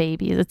when they're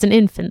babies. It's an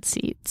infant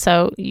seat,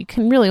 so you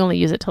can really only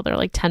use it till they're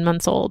like 10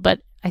 months old.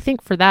 But I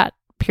think for that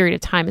period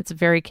of time, it's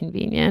very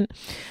convenient.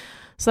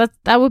 So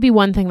that would be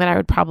one thing that I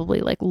would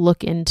probably like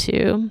look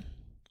into.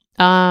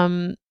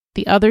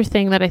 The other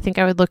thing that I think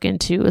I would look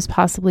into is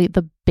possibly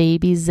the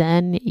Baby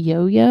Zen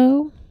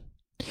Yo-Yo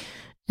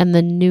and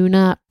the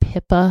Nuna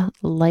Pippa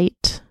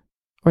Light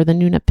or the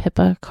Nuna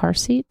Pippa car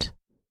seat.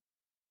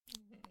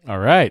 All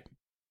right.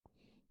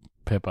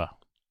 Pippa.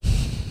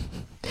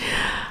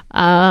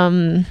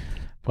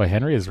 Boy,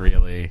 Henry is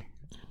really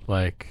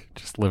like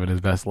just living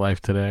his best life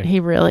today. He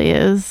really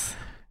is.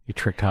 You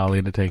tricked Holly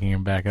into taking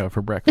him back out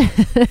for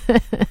breakfast.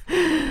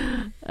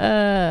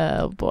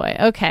 Oh boy.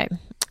 Okay.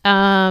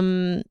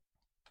 Remember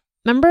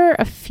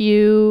a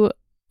few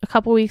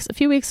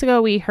weeks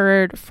ago we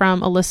heard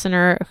from a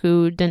listener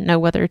who didn't know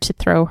whether to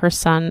throw her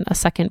son a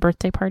second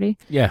birthday party?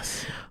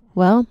 Yes.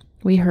 Well,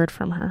 we heard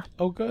from her.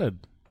 Oh, good.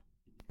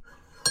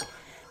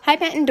 Hi,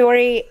 Matt and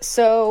Dory.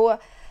 So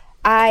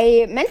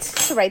I meant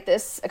to write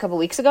this a couple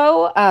weeks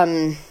ago,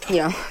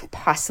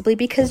 possibly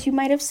because you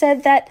might have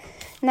said that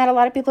not a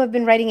lot of people have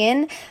been writing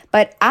in,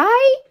 but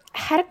I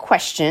had a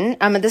question.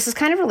 This is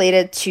kind of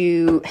related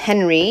to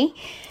Henry,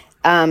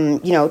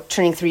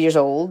 turning 3 years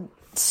old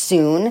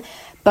soon,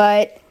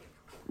 but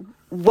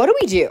what do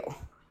we do?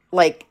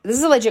 Like, this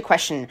is a legit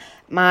question.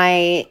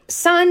 My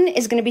son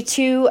is going to be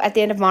 2 at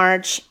the end of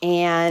March,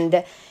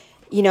 and,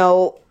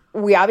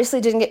 we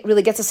obviously didn't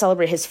really get to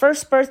celebrate his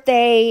first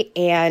birthday,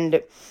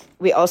 and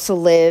we also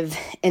live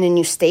in a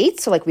new state,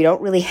 so, like, we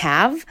don't really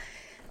have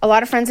a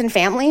lot of friends and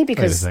family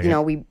because,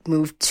 we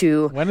moved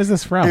to when is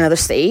this from? Another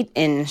state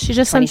in she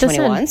just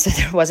 2021, so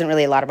there wasn't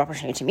really a lot of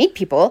opportunity to meet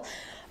people.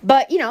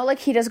 But,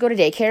 he does go to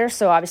daycare,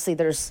 so obviously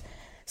there's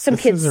some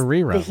kids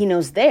that he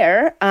knows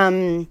there.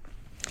 And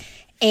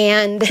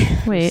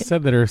wait,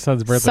 said that her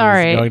son's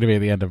birthday is going to be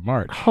at the end of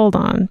March. Hold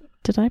on.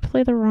 Did I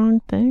play the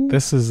wrong thing?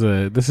 This is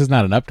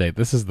not an update.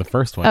 This is the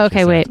first one.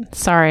 Okay, wait.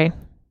 Sorry.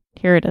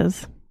 Here it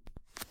is.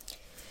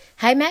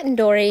 Hi, Matt and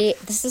Dory.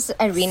 This is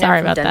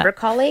Irina from Denver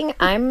calling.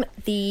 I'm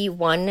the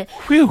one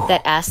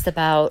that asked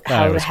about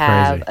how to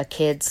have a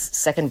kid's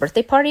second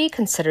birthday party,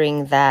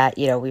 considering that,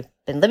 we've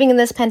been living in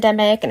this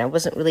pandemic and I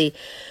wasn't really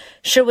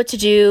sure what to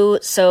do.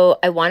 So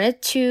I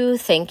wanted to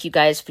thank you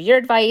guys for your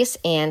advice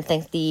and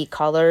thank the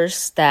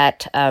callers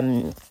that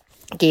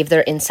gave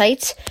their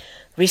insight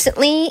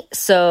recently.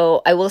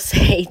 So I will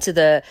say to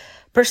the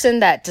person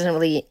that doesn't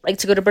really like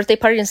to go to birthday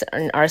parties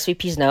and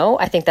RSVPs, no,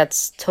 I think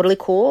that's totally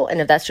cool. And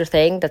if that's your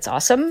thing, that's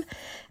awesome.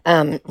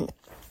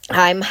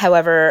 I'm,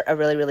 however, a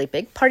really, really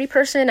big party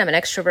person. I'm an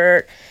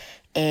extrovert.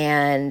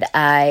 And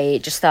I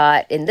just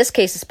thought in this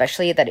case,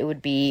 especially, that it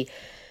would be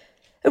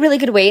a really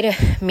good way to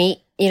meet,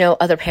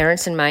 other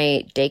parents in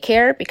my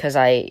daycare, because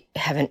I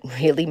haven't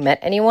really met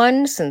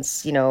anyone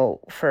since,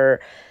 for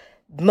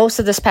most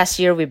of this past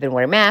year, we've been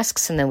wearing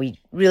masks, and then we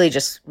really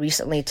just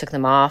recently took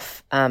them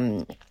off.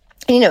 And,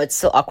 it's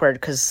still awkward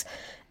because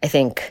I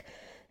think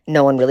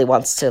no one really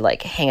wants to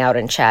like hang out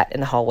and chat in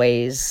the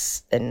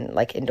hallways and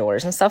like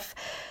indoors and stuff.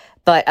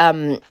 But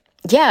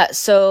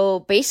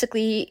so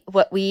basically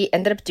what we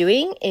ended up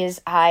doing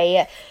is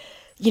I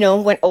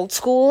went old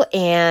school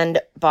and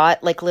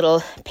bought like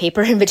little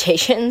paper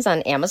invitations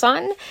on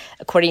Amazon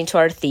according to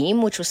our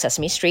theme, which was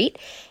Sesame Street.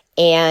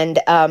 And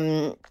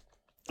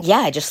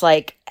I just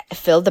like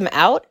filled them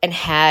out and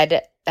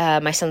had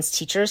my son's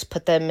teachers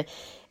put them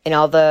in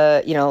all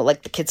the,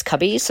 like the kids'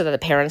 cubbies so that the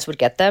parents would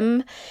get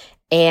them.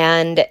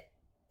 And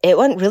it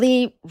went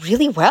really,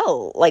 really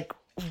well, like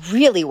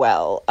really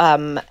well.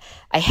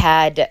 I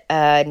had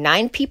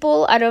 9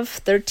 people out of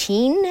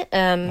 13,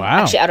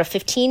 actually out of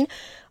 15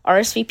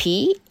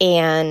 RSVP,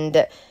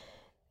 and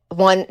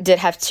one did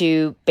have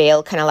to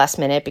bail kind of last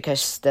minute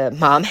because the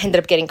mom ended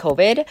up getting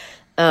COVID,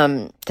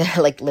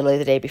 like literally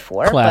the day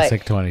before.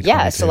 Classic 2022.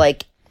 Yeah, so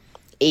like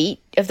 8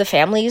 of the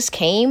families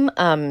came.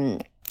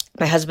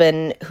 My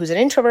husband, who's an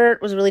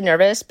introvert, was really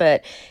nervous,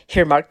 but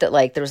he remarked that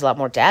like there was a lot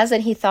more dads than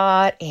he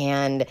thought,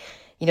 and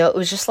it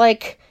was just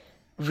like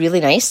really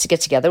nice to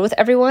get together with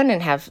everyone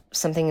and have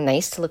something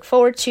nice to look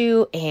forward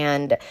to.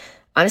 And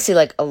honestly,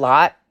 like a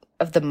lot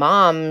of the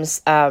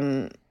moms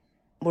were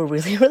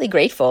really, really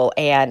grateful.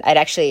 And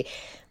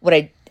what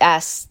I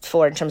asked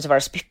for in terms of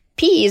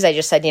RSVPs, I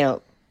just said,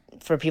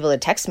 for people to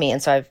text me.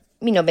 And so I've,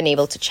 been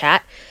able to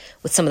chat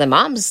with some of the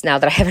moms now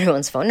that I have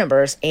everyone's phone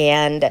numbers.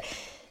 And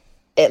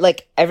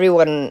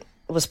everyone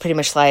was pretty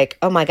much like,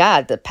 oh my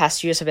God, the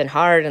past years have been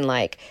hard. And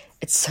like,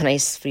 it's so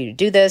nice for you to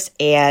do this.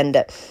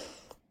 And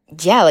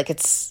yeah, like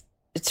it's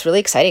really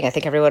exciting. I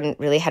think everyone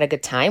really had a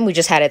good time. We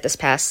just had it this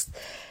past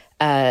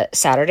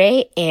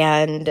Saturday.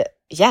 And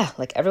yeah,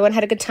 like everyone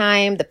had a good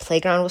time. The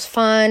playground was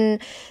fun.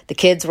 The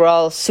kids were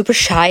all super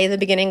shy in the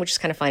beginning, which is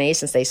kind of funny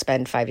since they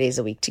spend 5 days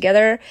a week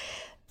together.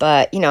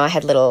 But, I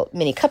had little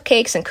mini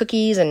cupcakes and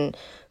cookies and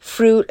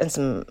fruit and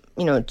some,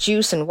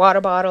 juice and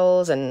water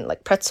bottles and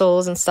like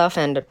pretzels and stuff.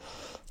 And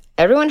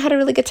everyone had a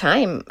really good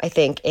time, I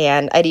think.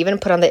 And I'd even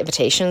put on the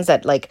invitations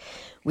that like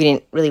we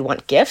didn't really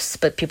want gifts,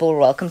 but people were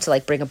welcome to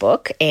like bring a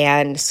book.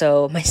 And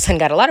so my son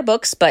got a lot of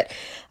books, but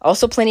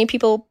also plenty of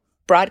people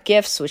brought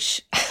gifts,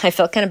 which I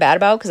felt kind of bad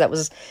about because that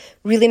was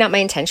really not my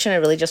intention. I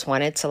really just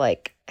wanted to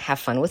like have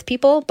fun with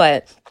people.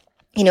 But,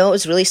 it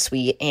was really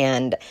sweet.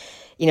 And,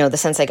 the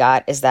sense I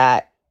got is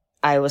that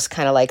I was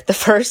kind of like the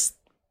first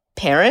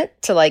parent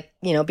to like,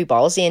 be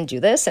ballsy and do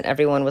this. And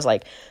everyone was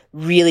like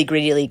really,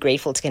 really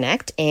grateful to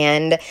connect.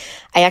 And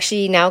I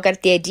actually now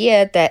got the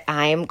idea that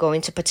I'm going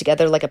to put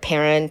together like a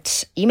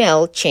parent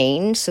email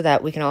chain so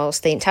that we can all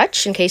stay in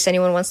touch in case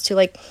anyone wants to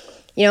like,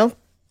 do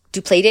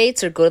play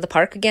dates or go to the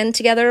park again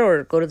together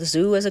or go to the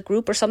zoo as a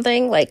group or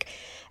something. Like,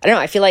 I don't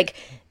know. I feel like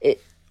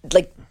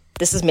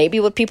this is maybe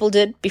what people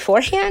did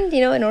beforehand,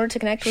 in order to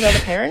connect with other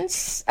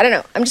parents. I don't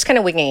know. I'm just kind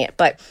of winging it,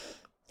 but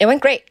it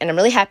went great and I'm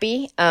really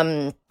happy.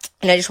 And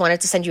I just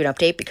wanted to send you an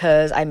update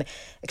because I'm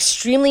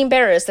extremely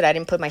embarrassed that I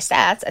didn't put my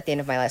stats at the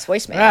end of my last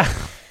voicemail.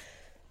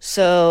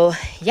 So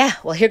yeah,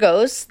 well, here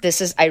goes.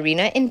 This is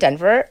Irina in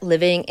Denver,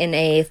 living in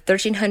a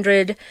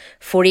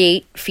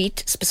 1,348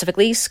 feet,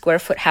 specifically square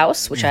foot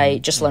house, which I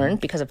just learned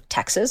because of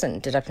taxes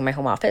and deducting my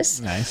home office.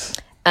 Nice.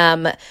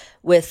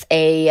 With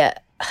a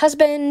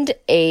husband,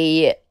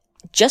 a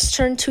just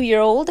turned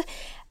 2-year-old,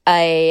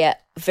 a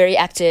very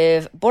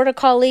active border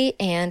collie,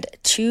 and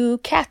 2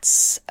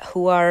 cats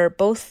who are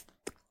both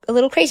a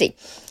little crazy.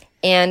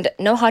 And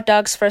no hot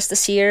dogs for us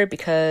this year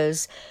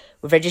because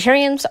we're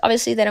vegetarians.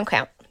 Obviously, they don't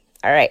count.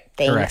 All right.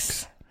 Thanks.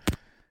 Correct.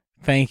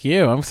 Thank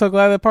you. I'm so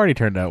glad the party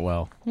turned out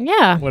well.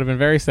 Yeah. Would have been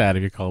very sad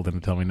if you called in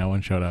and told me no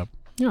one showed up.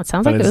 No, it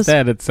sounds but like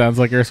instead, it sounds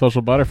like you're a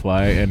social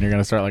butterfly and you're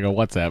going to start like a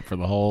WhatsApp for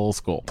the whole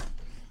school.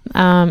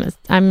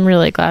 I'm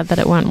really glad that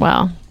it went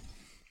well.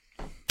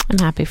 I'm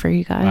happy for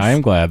you guys.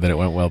 I'm glad that it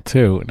went well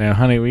too. Now,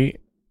 honey,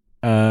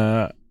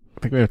 I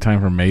think we have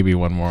time for maybe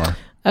one more.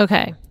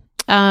 Okay.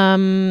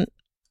 Thank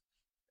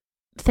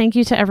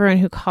you to everyone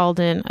who called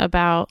in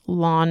about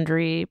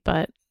laundry,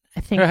 but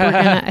I think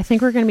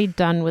we're gonna be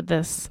done with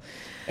this.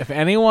 If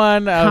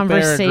anyone out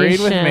there agreed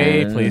with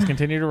me, please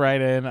continue to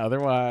write in.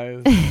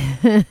 Otherwise,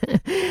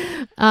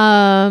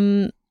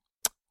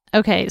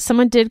 okay.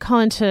 Someone did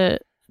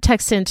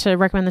text in to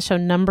recommend the show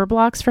Number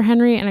Blocks for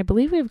Henry, and I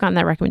believe we've gotten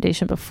that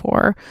recommendation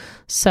before,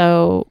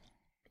 so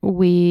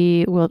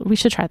we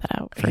should try that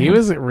out. He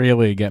was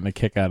really getting a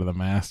kick out of the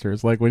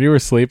Masters. Like when you were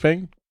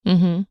sleeping,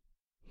 and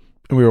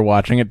we were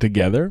watching it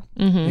together.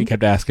 He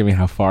kept asking me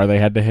how far they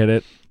had to hit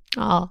it.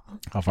 Oh,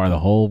 how far the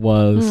hole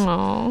was.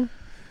 Oh,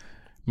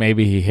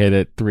 maybe he hit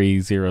it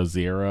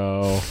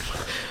 300.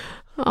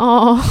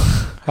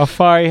 Oh, how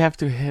far you have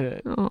to hit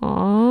it?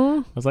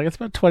 Oh, I was like, it's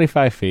about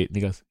 25 feet, and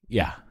he goes,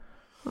 yeah.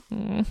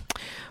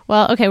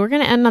 Well, okay, we're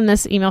going to end on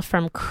this email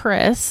from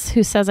Chris,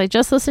 who says, I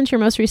just listened to your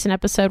most recent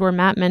episode where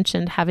Matt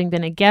mentioned having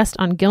been a guest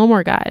on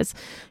Gilmore Guys.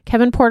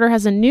 Kevin Porter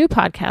has a new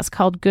podcast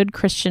called Good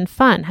Christian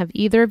Fun. Have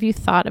either of you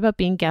thought about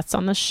being guests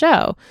on the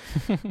show?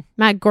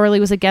 Matt Gorley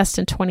was a guest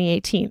in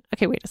 2018.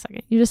 Okay, wait a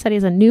second. You just said he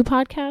has a new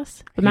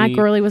podcast? But Matt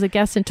Gorley was a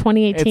guest in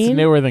 2018? It's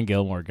newer than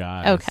Gilmore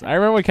Guys. Okay. I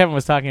remember when Kevin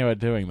was talking about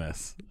doing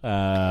this.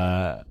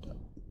 I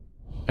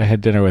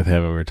had dinner with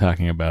him and we were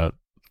talking about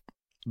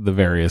the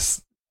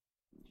various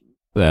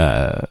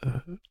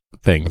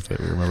things that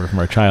we remember from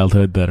our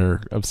childhood that are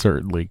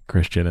absurdly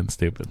Christian and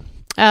stupid.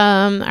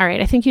 All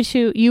right. I think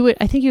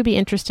you'd be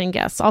interesting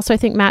guests. Also, I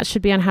think Matt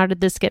should be on How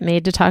Did This Get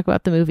Made to talk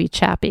about the movie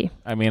Chappie.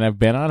 I mean, I've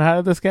been on How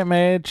Did This Get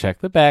Made.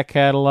 Check the back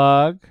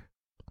catalog.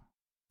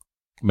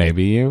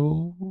 Maybe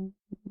you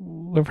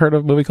have heard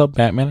of a movie called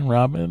Batman and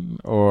Robin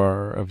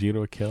or A View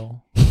to a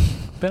Kill.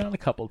 Been on a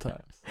couple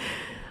times.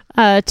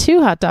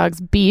 2 hot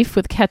dogs, beef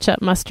with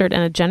ketchup, mustard,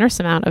 and a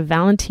generous amount of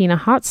Valentina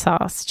hot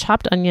sauce,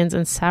 chopped onions,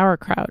 and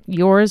sauerkraut.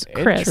 Yours,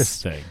 Chris.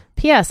 Interesting.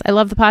 P.S. I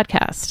love the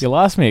podcast. You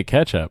lost me at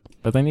ketchup,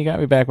 but then you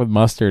got me back with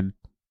mustard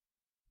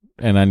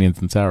and onions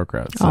and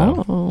sauerkraut.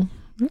 So, oh,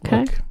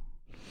 okay.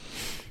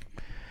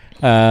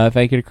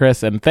 Thank you to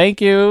Chris, and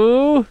thank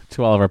you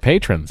to all of our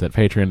patrons at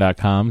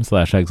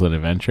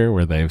patreon.com/ExcellentAdventure,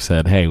 where they've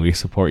said, hey, we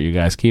support you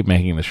guys. Keep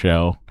making the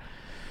show.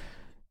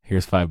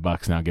 Here's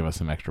 $5. Now give us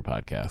some extra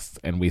podcasts.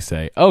 And we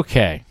say,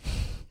 okay.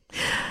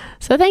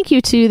 So thank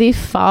you to the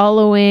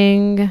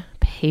following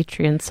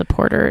Patreon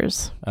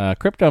supporters.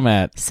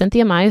 Cryptomat.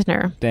 Cynthia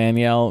Meisner.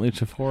 Danielle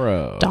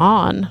Luciforo.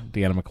 Dawn.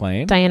 Deanna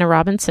McLean. Diana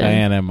Robinson.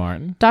 Diana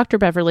Martin. Dr.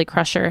 Beverly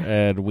Crusher.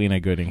 Edwina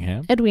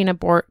Goodingham. Edwina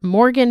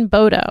Morgan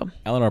Bodo.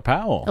 Eleanor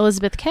Powell.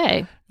 Elizabeth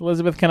K.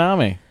 Elizabeth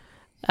Kanami.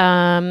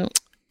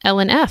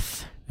 Ellen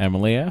F.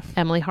 Emily F.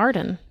 Emily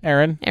Harden.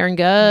 Aaron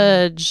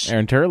Gudge.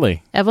 Aaron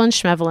Turley. Evelyn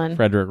Schmevelin.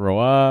 Frederick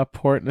Roy.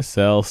 Port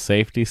Nacelle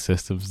Safety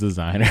Systems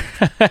Designer.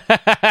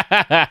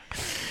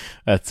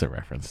 That's a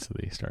reference to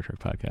the Star Trek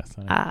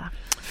podcast.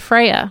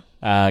 Freya.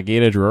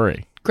 Gita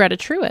Drury. Greta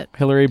Truitt.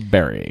 Hillary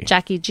Berry.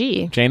 Jackie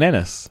G. Jane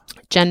Ennis.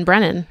 Jen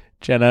Brennan.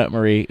 Jenna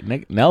Marie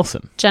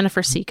Nelson.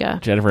 Jennifer Sika.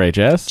 Jennifer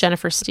H.S.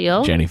 Jennifer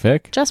Steele. Jenny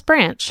Fick. Jess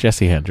Branch.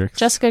 Jesse Hendricks.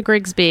 Jessica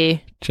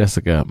Grigsby.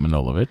 Jessica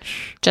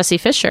Manolovich. Jesse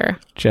Fisher.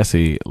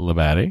 Jesse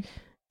Labate.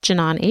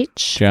 Janon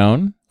H.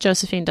 Joan.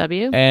 Josephine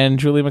W. And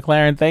Julie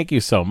McLaren. Thank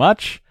you so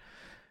much.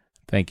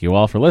 Thank you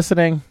all for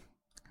listening.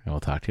 And we'll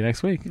talk to you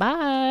next week.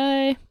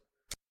 Bye.